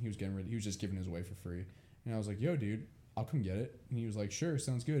was just giving his away for free. And I was like, yo, dude, I'll come get it. And he was like, sure,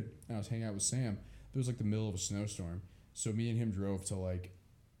 sounds good. And I was hanging out with Sam. It was like the middle of a snowstorm. So me and him drove to like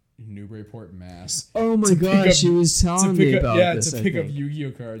Newburyport, Mass. Oh my gosh, he was telling me about this. To pick up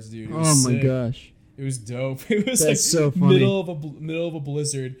Yu-Gi-Oh cards, dude. Oh my gosh. It was dope. It was That's so funny. middle of a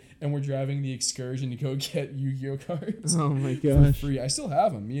blizzard, and we're driving the excursion to go get Yu-Gi-Oh cards. Oh my For gosh. free. I still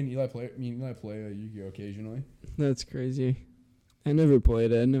have them. Me and Eli play Yu-Gi-Oh occasionally. That's crazy. I never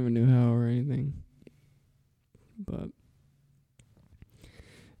played it. I never knew how or anything. But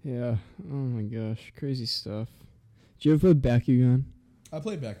yeah. Oh my gosh, crazy stuff. Did you ever play Bakugan? I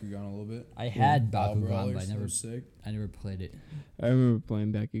played Bakugan a little bit. I had Ball Bakugan, Brawlers, but that was sick. I never played it. I remember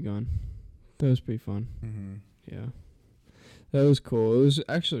playing Bakugan. That was pretty fun. Mm-hmm. Yeah. That was cool. It was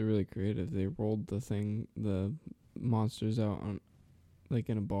actually really creative. They rolled the monsters out on, like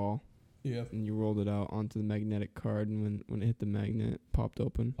in a ball. Yeah. And you rolled it out onto the magnetic card, and when it hit the magnet, it popped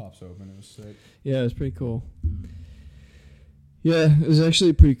open. Pops open. It was sick. Yeah, it was pretty cool. Yeah, it was actually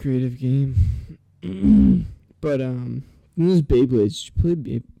a pretty creative game. But this is Beyblades. Did you play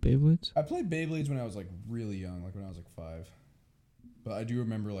Beyblades? I played Beyblades when I was like really young, like when I was like 5. But I do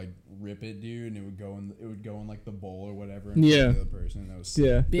remember like Rip It, dude, and it would go in like the bowl or whatever. And Yeah. The other person. That was sick.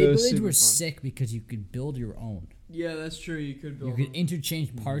 Yeah. Beyblades were sick because you could build your own. Yeah, that's true. You could build. You could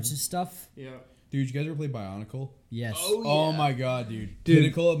interchange parts and stuff. Yeah. Dude, you guys ever play Bionicle? Yes. Oh my god, dude. Dude,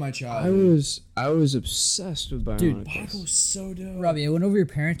 Pinnacle of my childhood. I was obsessed with Bionicles. Dude, Bionicle was so dope. Robbie, I went over your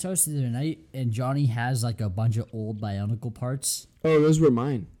parents' house the other night, and Johnny has like a bunch of old Bionicle parts. Oh, those were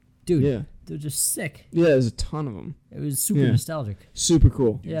mine. Dude, Yeah. they're just sick. Yeah, there's a ton of them. It was super Yeah. nostalgic. Super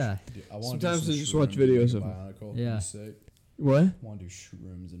cool. Yeah. Dude, I wanna Sometimes do I some just watch shrooms and videos make a of 'em. Bionicle. Yeah. That'd be sick. What? I want to do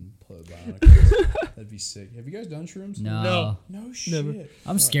shrooms and play with Bionicles. That'd be sick. Have you guys done shrooms? No. No shit. Never.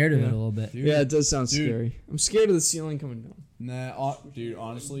 I'm scared of it Yeah. a little bit. Dude, Yeah, it does sound Dude. scary. I'm scared of the ceiling coming down. Nah, dude,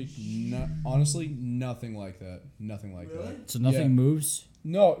 honestly, nothing like that. Nothing like that. So nothing Yeah. moves?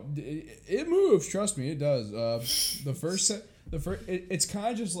 No, it moves. Trust me, it does. It's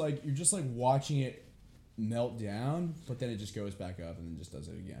kind of just like you're just like watching it melt down, but then it just goes back up and then just does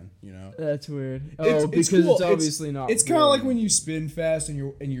it again. You know. That's weird. It's Because cool. it's obviously not. It's kind of real. like when you spin fast and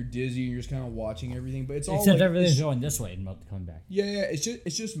you're dizzy and you're just kind of watching everything, but it's all Except like, everything's it's- going this way and coming back. Yeah, it's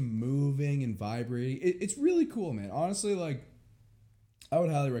just moving and vibrating. It's really cool, man. Honestly, like I would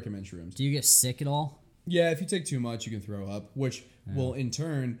highly recommend shrooms. Do you get sick at all? Yeah, if you take too much, you can throw up, which will in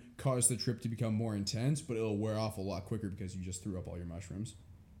turn cause the trip to become more intense, but it'll wear off a lot quicker because you just threw up all your mushrooms.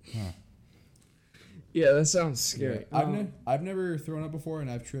 Yeah, that sounds scary. Yeah. I've never thrown up before, and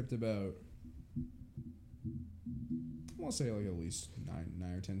I've tripped about I want to say like at least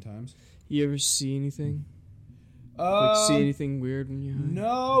 9 or 10 times. You ever see anything? Like see anything weird when you high?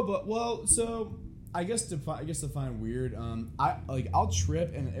 No, but well, so I guess define weird. I'll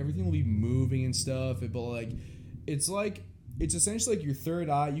trip and everything will be moving and stuff, but it's essentially like your third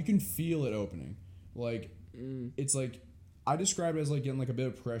eye. You can feel it opening. Like it's like I describe it as like getting like a bit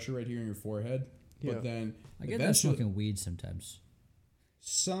of pressure right here in your forehead. Yeah. But then I get that eventually smoking weed sometimes.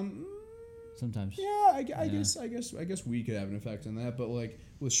 Sometimes. Yeah, I guess weed could have an effect on that, but like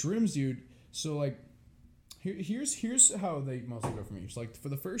with shrooms, dude. So like, here's how they mostly go for me. So like for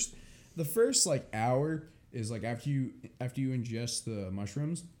the first like hour is like after you ingest the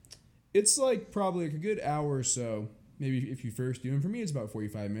mushrooms, it's like probably like a good hour or so. Maybe if you first do them. For me, it's about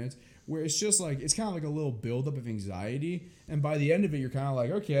 45 minutes. Where it's just like it's kind of like a little buildup of anxiety, and by the end of it, you're kind of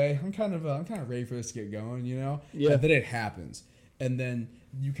like, okay, I'm kind of ready for this to get going, you know? Yeah. And then it happens. and then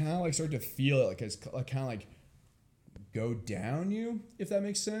you kind of like start to feel it, like it's kind of like go down you, if that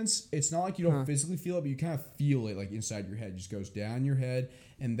makes sense. It's not like you don't physically feel it, but you kind of feel it like inside your head. It just goes down your head,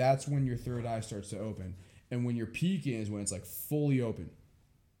 and that's when your third eye starts to open. And when you're peaking is when it's like fully open,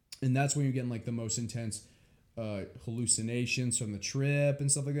 and that's when you're getting like the most intense hallucinations from the trip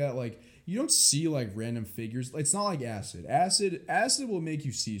and stuff like that. Like you don't see like random figures. It's not like acid. Acid will make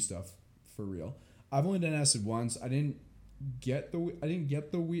you see stuff for real. I've only done acid once. I didn't get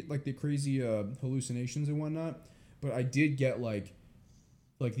the crazy hallucinations and whatnot. But I did get like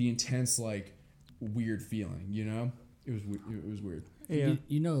the intense like weird feeling, you know? It was weird. Yeah.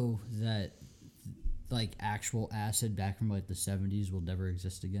 You know that like actual acid back from like the 70s will never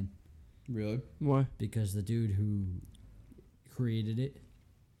exist again. Really? Why? Because the dude who created it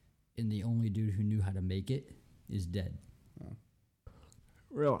and the only dude who knew how to make it is dead. Oh.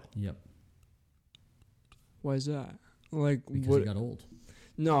 Really? Yep. Why is that? Like Because what? he got old.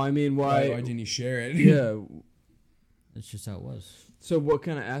 No, I mean why? Why didn't he share it? Yeah. That's just how it was. So what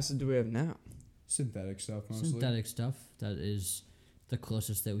kind of acid do we have now? Synthetic stuff, mostly. Synthetic stuff that is the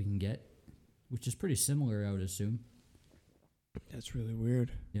closest that we can get, which is pretty similar, I would assume. That's really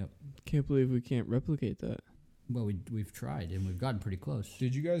weird. Yep. Can't believe we can't replicate that. Well, we've tried and we've gotten pretty close.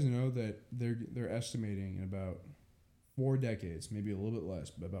 Did you guys know that they're estimating in about 4 decades, maybe a little bit less,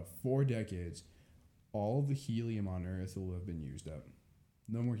 but about 4 decades, all of the helium on Earth will have been used up.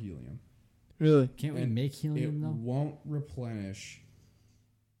 No more helium. Really? Can't we And make helium it though? won't replenish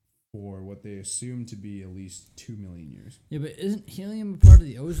for what they assume to be at least 2 million years. Yeah, but isn't helium a part of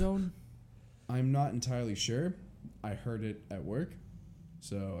the ozone? I'm not entirely sure. I heard it at work.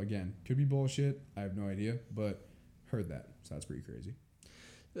 So, again, could be bullshit. I have no idea, but heard that. So that's pretty crazy.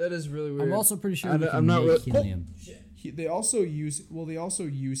 That is really weird. I'm also pretty sure I'm not make re- helium. They also use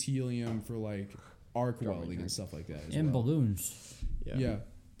helium for, like, arc welding and stuff like that as And well. balloons. Yeah,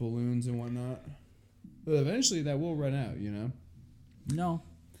 balloons and whatnot. But eventually that will run out, you know? No,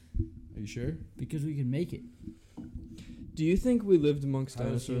 Are you sure? because we can make it. Do you think we lived amongst How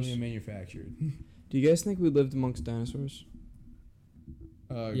is dinosaurs? helium manufactured? Do you guys think we lived amongst dinosaurs?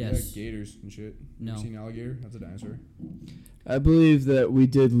 Yes. Yeah, gators and shit. No. You seen an alligator? That's a dinosaur. I believe that we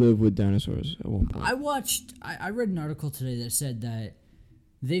did live with dinosaurs at one point. I read an article today that said that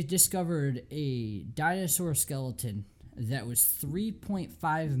they've discovered a dinosaur skeleton that was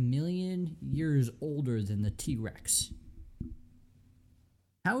 3.5 million years older than the T-Rex.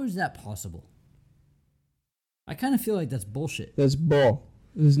 How is that possible? I kind of feel like that's bullshit. That's bull.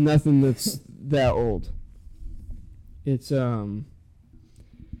 There's nothing that's that old. It's yeah,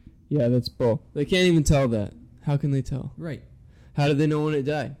 that's bull. They can't even tell that. How can they tell? Right, How do they know when it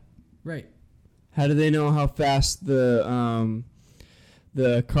died? right. How do they know how fast the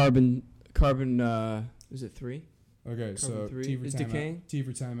carbon is it 3? Okay, so Carbon-3 T for is timeout. decaying? T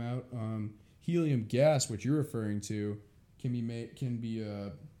for timeout. Helium gas, which you're referring to,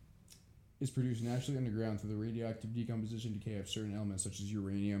 is produced naturally underground through the radioactive decomposition decay of certain elements such as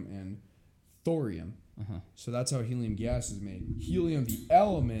uranium and thorium. Uh-huh. So that's how helium gas is made. Helium, the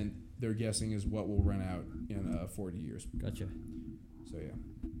element, they're guessing is what will run out in 40 years. Gotcha. So yeah,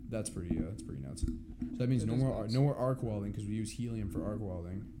 that's pretty nuts. So that means That no is more nuts. no more arc welding because we use helium for arc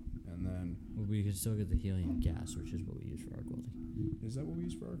welding, and then Well, we could still get the helium gas, which is what we use for arc welding. is that what we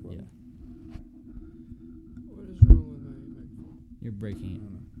use for arc Yeah, welding? What is wrong with my you're I breaking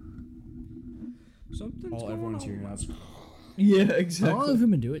don't know. Something's All going everyone's on. hearing now. Yeah, it. How long exactly. have we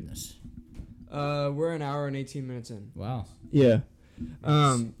been doing this? We're an hour and 18 minutes in. Wow. Yeah.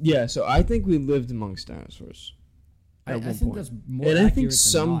 Yeah, so I think we lived amongst dinosaurs. I At one think point. that's more And I accurate think than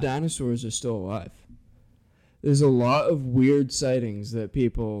some not. dinosaurs are still alive. There's a lot of weird sightings that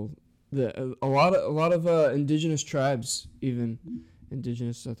people, a lot of indigenous tribes, even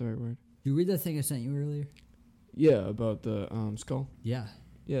indigenous, is that the right word? Did you read that thing I sent you earlier? Yeah, about the skull. Yeah.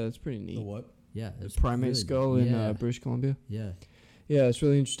 Yeah, that's pretty neat. The what? Yeah. The that's primate really skull good. in Yeah. British Columbia. Yeah. Yeah, it's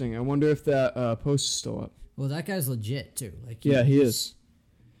really interesting. I wonder if that post is still up. Well, that guy's legit too. Like Yeah, he he's- is.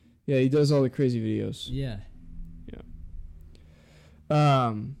 Yeah, he does all the crazy videos. Yeah.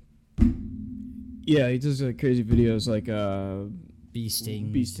 Yeah, he does crazy videos like Bee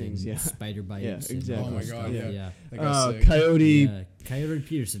stings. Bee stings, and yeah. Spider bites. Yeah, and exactly. all Oh my that God, stuff. yeah. Yeah. That guy's sick. Coyote Coyote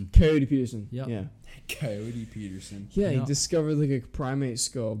Peterson. Peterson. Yep. Yeah. Coyote Peterson. Yeah, he Yeah. discovered like a primate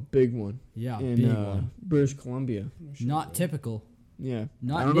skull, big one, Yeah. in Big one. British Columbia. Not typical. Yeah.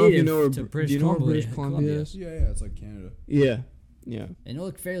 Not I don't know if you native know where to do British you know where Columbia. British Columbia is? Yeah, it's like Canada. Yeah. Yeah. And it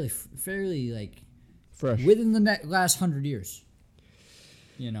looked fairly like Fresh. within the last 100 years.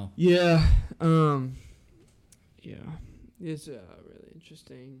 You know. Yeah. Yeah. It's really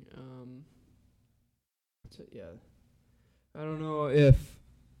interesting. So yeah. I don't know if.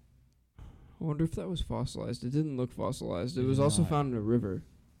 I wonder if that was fossilized. It didn't look fossilized. It was also found in a river,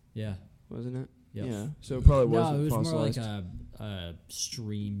 Yeah. wasn't it? Yep. Yeah. So it probably No, wasn't it was fossilized. more like a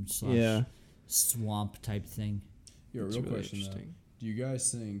stream / Yeah. swamp type thing. Yo, That's real really question though. interesting. Do you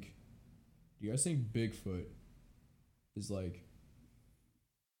guys think Bigfoot is like?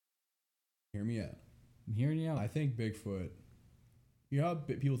 Hear me out. I'm hearing you out. I think Bigfoot. You know how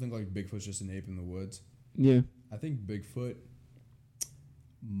people think like Bigfoot's just an ape in the woods? Yeah. I think Bigfoot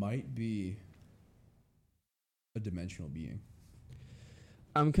might be a dimensional being.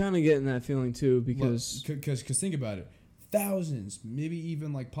 I'm kind of getting that feeling too because Because think about it. Thousands, maybe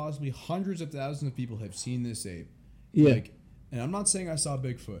even like possibly hundreds of thousands of people have seen this ape. yeah, Like, and I'm not saying I saw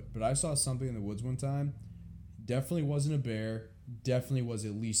Bigfoot, but I saw something in the woods one time. Definitely wasn't a bear. Definitely was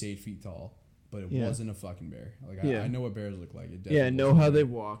at least 8 feet tall. But it Yeah. wasn't a fucking bear. Like Yeah. I know what bears look like. It yeah, definitely know wasn't how a they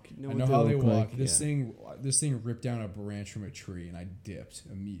bear. walk. I what know how they look walk. like, This yeah. thing ripped down a branch from a tree, and I dipped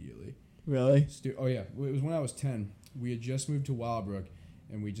immediately. Really? Oh yeah, it was when I was 10. We had just moved to Wildbrook,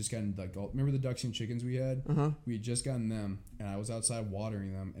 and we just gotten like remember the ducks and chickens we had? We had just gotten them, and I was outside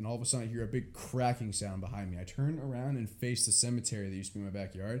watering them, and all of a sudden I hear a big cracking sound behind me. I turn around and face the cemetery that used to be in my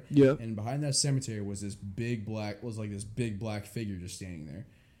backyard. Yeah. And behind that cemetery was this big black figure just standing there.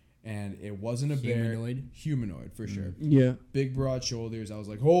 And it wasn't a Humanoid? bear. Humanoid, for sure. Yeah. Big, broad shoulders. I was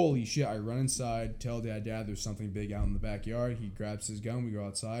like, holy shit. I run inside, tell Dad, there's something big out in the backyard. He grabs his gun. We go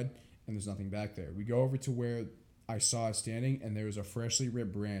outside, and there's nothing back there. We go over to where I saw it standing, and there was a freshly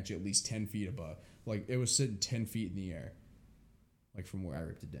ripped branch at least 10 feet above. Like, it was sitting 10 feet in the air. Like, from where I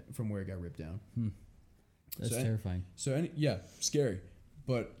ripped it down, from where it got ripped down. That's So, terrifying. yeah, scary.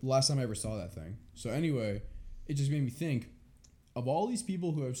 But last time I ever saw that thing. So anyway, it just made me think, of all these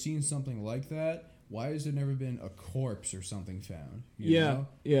people who have seen something like that, why has there never been a corpse or something found? You know?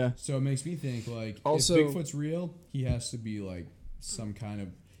 Yeah. So it makes me think, like, Also- if Bigfoot's real, he has to be, like, some kind of...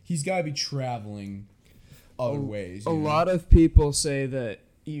 He's got to be traveling other ways. A you know? lot of people say that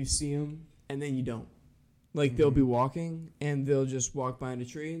you see them and then you don't. Like they'll be walking and they'll just walk behind a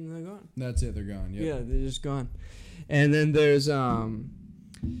tree and they're gone. That's it. They're gone. Yep. Yeah, they're just gone. And then there's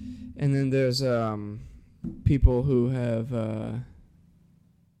people who have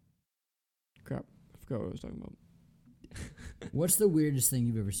crap. I forgot what I was talking about. What's the weirdest thing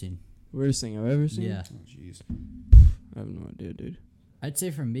you've ever seen? Weirdest thing I've ever seen? Yeah. Oh, jeez. I have no idea, dude. I'd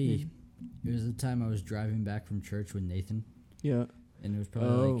say for me, it was the time I was driving back from church with Nathan, Yeah. and it was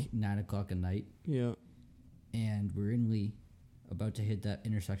probably like 9 o'clock at night, Yeah. and we're in Lee, about to hit that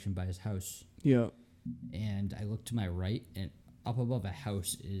intersection by his house, Yeah. and I look to my right, and up above a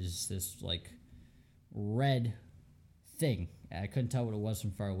house is this like red thing. I couldn't tell what it was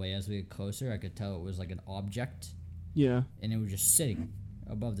from far away. As we get closer, I could tell it was like an object, Yeah. and it was just sitting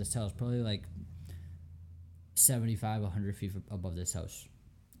above this house, probably like 75, 100 feet above this house,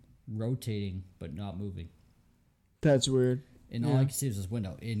 rotating but not moving. That's weird. And all I could see was this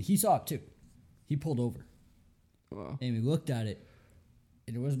window, and he saw it too. He pulled over, Wow. and we looked at it,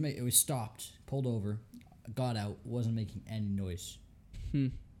 and it was stopped, pulled over, got out, wasn't making any noise.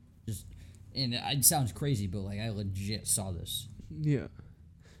 Just, and it sounds crazy, but like I legit saw this. Yeah.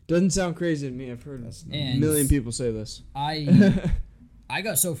 Doesn't sound crazy to me. I've heard a And million people say this. I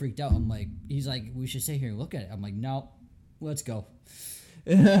got so freaked out. I'm like, he's like, we should sit here and look at it. I'm like, no, let's go.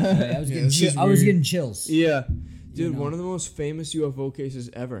 I was getting chills. Yeah. Dude, You know? one of the most famous UFO cases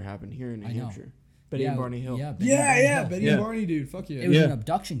ever happened here in New I know. Hampshire. Betty and Barney Hill. Yeah, Yeah, Betty Yeah. and Barney, dude. Fuck yeah. It was Yeah. an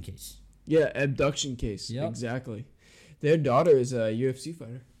abduction case. Yeah, abduction case. Yep. Exactly. Their daughter is a UFC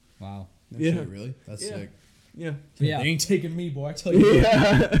fighter. Wow. No Yeah. shit, really? That's Yeah. sick. Yeah. Yeah. They ain't taking me, boy. I tell you.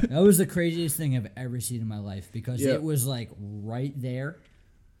 Yeah. That was the craziest thing I've ever seen in my life because Yeah. it was like right there,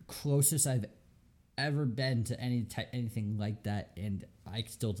 closest I've ever been to anything like that, and I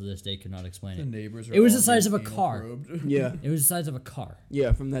still to this day cannot explain The it. neighbors are It was all the size of a getting car. anal probed. Yeah. It was the size of a car,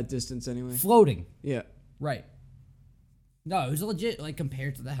 Yeah, from that distance anyway. floating. Yeah. Right. No, it was legit. Like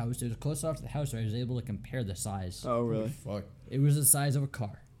compared to the house, it was close enough to the house where I was able to compare the size. Oh, really? Fuck. It was the size of a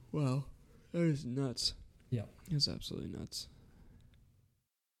car. Wow. That is nuts. Yeah. That's absolutely nuts.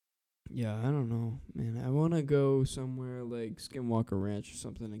 Yeah, I don't know, man. I want to go somewhere like Skinwalker Ranch or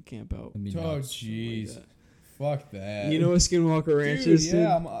something and camp out. I mean, Oh, nuts. jeez. that. Fuck that. You know what Skinwalker Ranch Dude, is?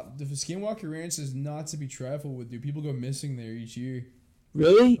 yeah. dude? The Skinwalker Ranch is not to be trifled with, dude. People go missing there each year.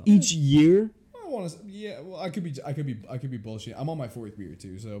 Really? Each year? I don't want to. Yeah, well, I could be bullshit. I'm on my 4th beer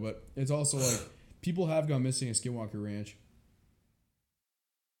too, so. But it's also like people have gone missing at Skinwalker Ranch.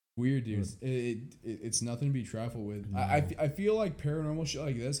 Weird, dude. It's nothing to be trifled with. No. I feel like paranormal shit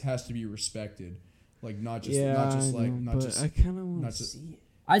like this has to be respected, like not just Yeah, not just I like know, not but just I kind of want not to just- see it.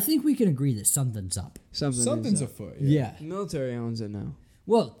 I think we can agree that something's up. Something's is up. afoot. Yeah. The military owns it now.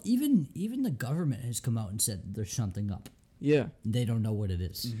 Well, even the government has come out and said there's something up. Yeah. They don't know what it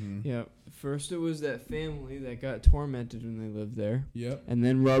is. Mm-hmm. Yeah. First, it was that family that got tormented when they lived there. Yep. And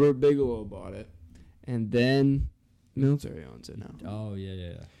then Robert Bigelow bought it. And then military owns it now. Oh,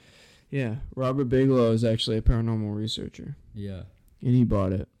 yeah. Yeah. Robert Bigelow is actually a paranormal researcher. Yeah. And he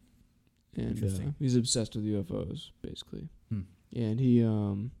bought it. And Interesting. he's obsessed with UFOs, basically. Hmm. Yeah, and he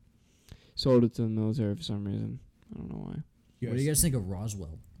sold it to the military for some reason. I don't know why. What do you guys think of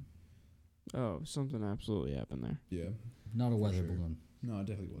Roswell? Oh, something absolutely happened there. Yeah. Not a weather sure. balloon. No, it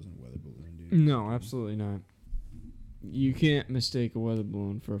definitely wasn't a weather balloon, dude. No, absolutely not. You can't mistake a weather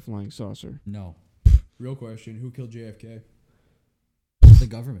balloon for a flying saucer. No. Real question: who killed JFK? The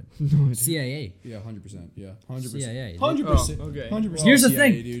government. No idea. CIA. Yeah, 100%. Yeah, 100%. CIA. 100%. Oh, okay. 100%. Here's the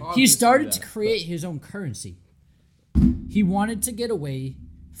CIA, thing. dude. He Obviously started to that, create his own currency. He wanted to get away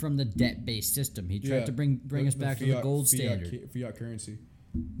from the debt-based system. He tried Yeah. to bring us back to the gold standard. Fiat currency.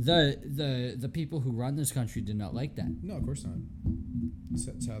 The people who run this country did not like that. No, of course not.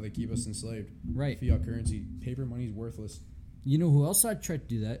 That's how they keep us enslaved. Right. Fiat currency. Paper money's worthless. You know who else tried to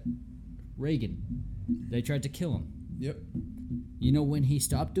do that? Reagan. They tried to kill him. Yep. You know when he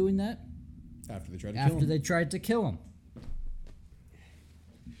stopped doing that? After they tried to kill After him. they tried to kill him.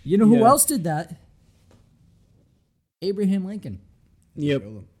 You know who Yeah. else did that? Abraham Lincoln. Yep.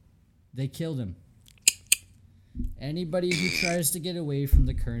 Killed him. They killed him. Anybody who tries to get away from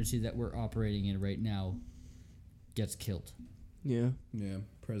the currency that we're operating in right now gets killed. Yeah. Yeah.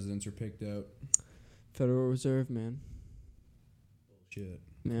 Presidents are picked out. Federal Reserve, man. Shit.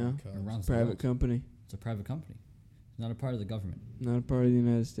 Yeah. It runs the Private world. company. It's a private company. It's not a part of the government, Not a part of the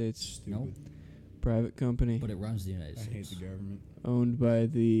United States. Stupid. No. Private company. but it runs the United I hate States. the government. Owned by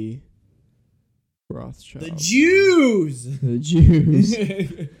the Rothschilds. Jews. The Jews.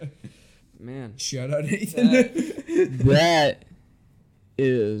 Man. Shout out Nathan. That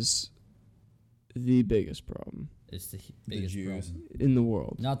is the biggest problem It's the biggest Jews. problem. in the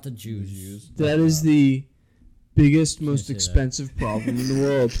world. Not the Jews. Jews. That is the biggest, most say that. expensive problem in the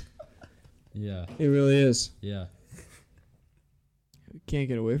world. Yeah, It really is. yeah, Can't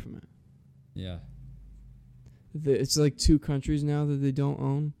get away from it. yeah. It's like two countries now that they don't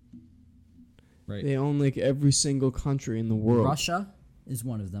own. Right. They own like every single country in the world. Russia is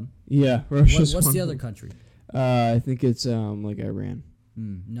one of them. Yeah, Russia's What's one the of other them. country? I think it's like Iran.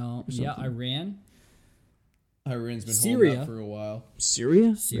 No. Or Yeah, something. Iran. Iran's been Syria. holding out for a while.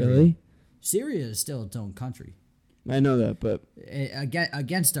 Syria? Syria. Really? Syria is still its own country. I know that, but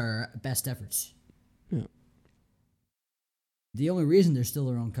Against our best efforts. Yeah. The only reason they're still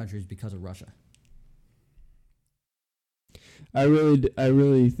their own country is because of Russia. I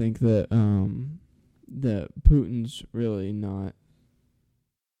really think that that Putin's really not.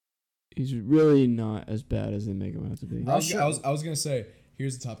 He's really not as bad as they make him out to be. I was gonna say,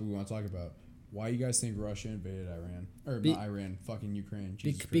 here's the topic we want to talk about. Why you guys think Russia invaded Iran? Or not Iran, fucking Ukraine.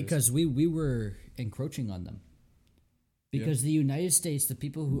 Jesus Christ. Because we were encroaching on them. Because the United States, the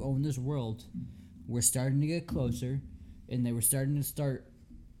people who own this world, were starting to get closer, and they were starting to start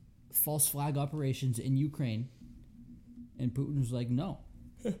false flag operations in Ukraine. And Putin was like, no.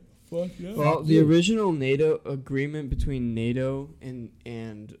 Fuck yeah. Well, the original NATO agreement between NATO and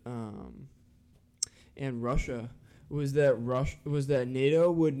Russia was that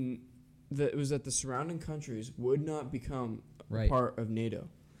NATO wouldn't that the surrounding countries would not become Right. part of NATO.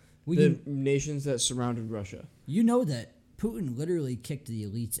 Well, The nations that surrounded Russia. you know that Putin literally kicked the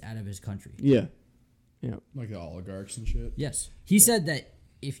elites out of his country. Yeah. Like the oligarchs and shit. Yes. He said that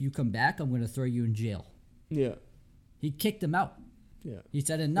if you come back, I'm going to throw you in jail. Yeah. He kicked them out. Yeah. He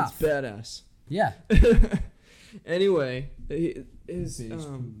said enough. That's badass. Yeah. Anyway,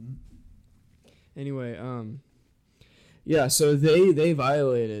 yeah, so they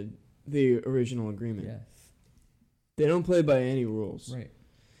violated the original agreement. Yeah. They don't play by any rules. Right.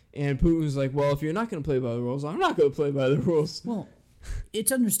 And Putin was like, well, if you're not going to play by the rules, I'm not going to play by the rules. Well,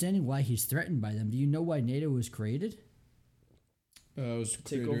 it's understanding why he's threatened by them. Do you know why NATO was created? It was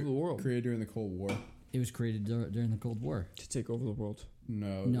Take over the world. Created during the Cold War. It was created during the Cold War. To take over the world.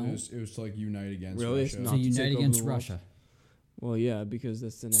 No. No. It was to like unite against Really? It's Russia. not To to unite take over against the world? Russia. Well, yeah, because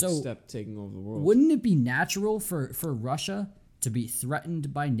that's the next So, step, taking over the world. Wouldn't it be natural for Russia to be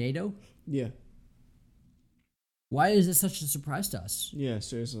threatened by NATO? Yeah. Why is it such a surprise to us? Yeah,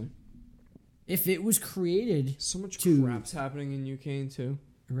 seriously. If it was created... So much To- crap's happening in Ukraine, too.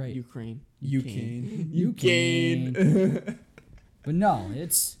 Right. Ukraine. Ukraine. But no,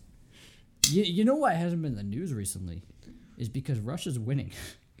 it's... You know why it hasn't been in the news recently? Is because Russia's winning.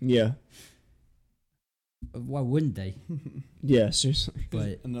 Yeah. Why wouldn't they? Yeah, seriously.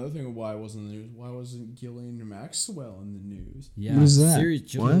 But Another thing of why it wasn't in the news. Why wasn't Ghislaine Maxwell in the news? yeah, What is that?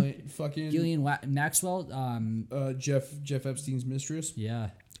 serious. What? Ghislaine Maxwell. Jeff Epstein's mistress. Yeah.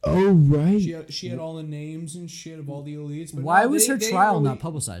 Oh right. She had all the names and shit of all the elites. But Why no, was they her ain't trial really- not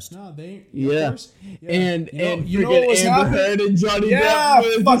publicized? No, they ain't. Yeah. Of course. Yeah. And you know freaking what was Amber happening? Heard and Johnny Yeah, Depp were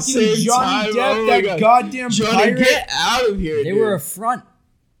at the fucking same Johnny time. Depp, Oh my that God. goddamn Johnny, pirate. get out of here, They dude. were a front.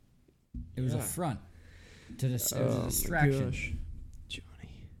 It was a Yeah. front to this. It was Oh, a my distraction. gosh.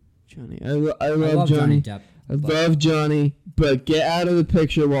 Johnny. I I love love Johnny. Depp. I but- love Johnny, but get out of the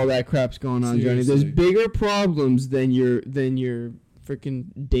picture while that crap's going on, Johnny. There's Seriously. bigger problems than your freaking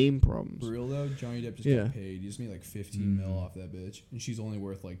Dame problems. For real though, Johnny Depp just Yeah. got paid. He just made like 15 mil off that bitch, and she's only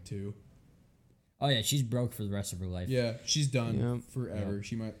worth like 2. Oh yeah, she's broke for the rest of her life. Yeah, she's done Yeah. forever. Yeah.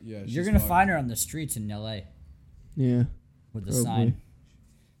 She might. Yeah, You're she's gonna fucked. find her on the streets in L.A. Yeah, with the Probably. sign.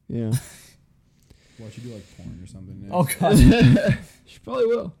 yeah. Why she do like porn or something? Oh god. She probably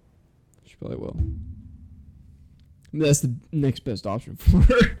will. That's the next best option for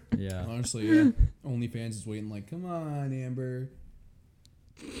her. Yeah. Honestly, yeah. OnlyFans is waiting. Like, come on, Amber.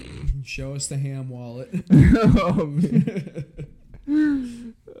 Show us the ham wallet. Oh man.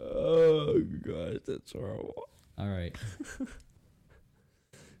 Oh god, that's horrible. All right.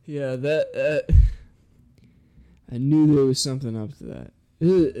 Yeah, that. I knew there was something up to that.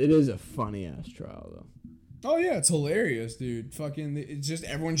 It is a funny ass trial though. Oh yeah, it's hilarious, dude. Fucking, it's just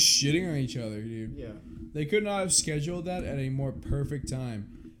everyone's shitting on each other, dude. Yeah. They could not have scheduled that at a more perfect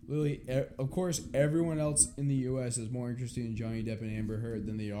time. Literally, of course, everyone else in the U.S. is more interested in Johnny Depp and Amber Heard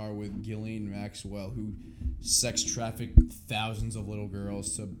than they are with Ghislaine Maxwell, who sex trafficked thousands of little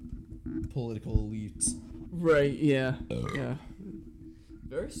girls to political elites. Right. Yeah. Yeah.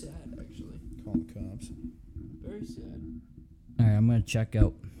 Very sad, actually. Call the cops. Very sad. All right, I'm gonna check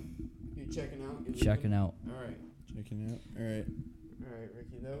out. You're checking out. You're Checking out. All right. Checking out. All right. All right,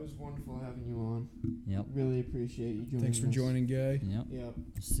 Ricky. That was wonderful having you on. Yep. Really appreciate you joining. Thanks for us. joining, guy. Yep. Yep.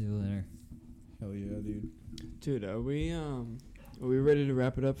 See you later. Hell yeah, dude. Dude, are we ready to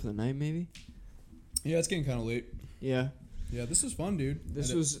wrap it up for the night? Maybe. Yeah, it's getting kind of late. Yeah. Yeah, this was fun, dude.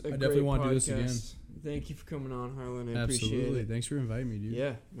 This was a I great definitely want to do this podcast. again. Thank you for coming on, Harlan. I appreciate Absolutely. it. Thanks for inviting me, dude.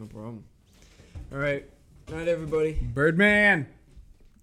 Yeah, no problem. All right. Night, everybody. Birdman.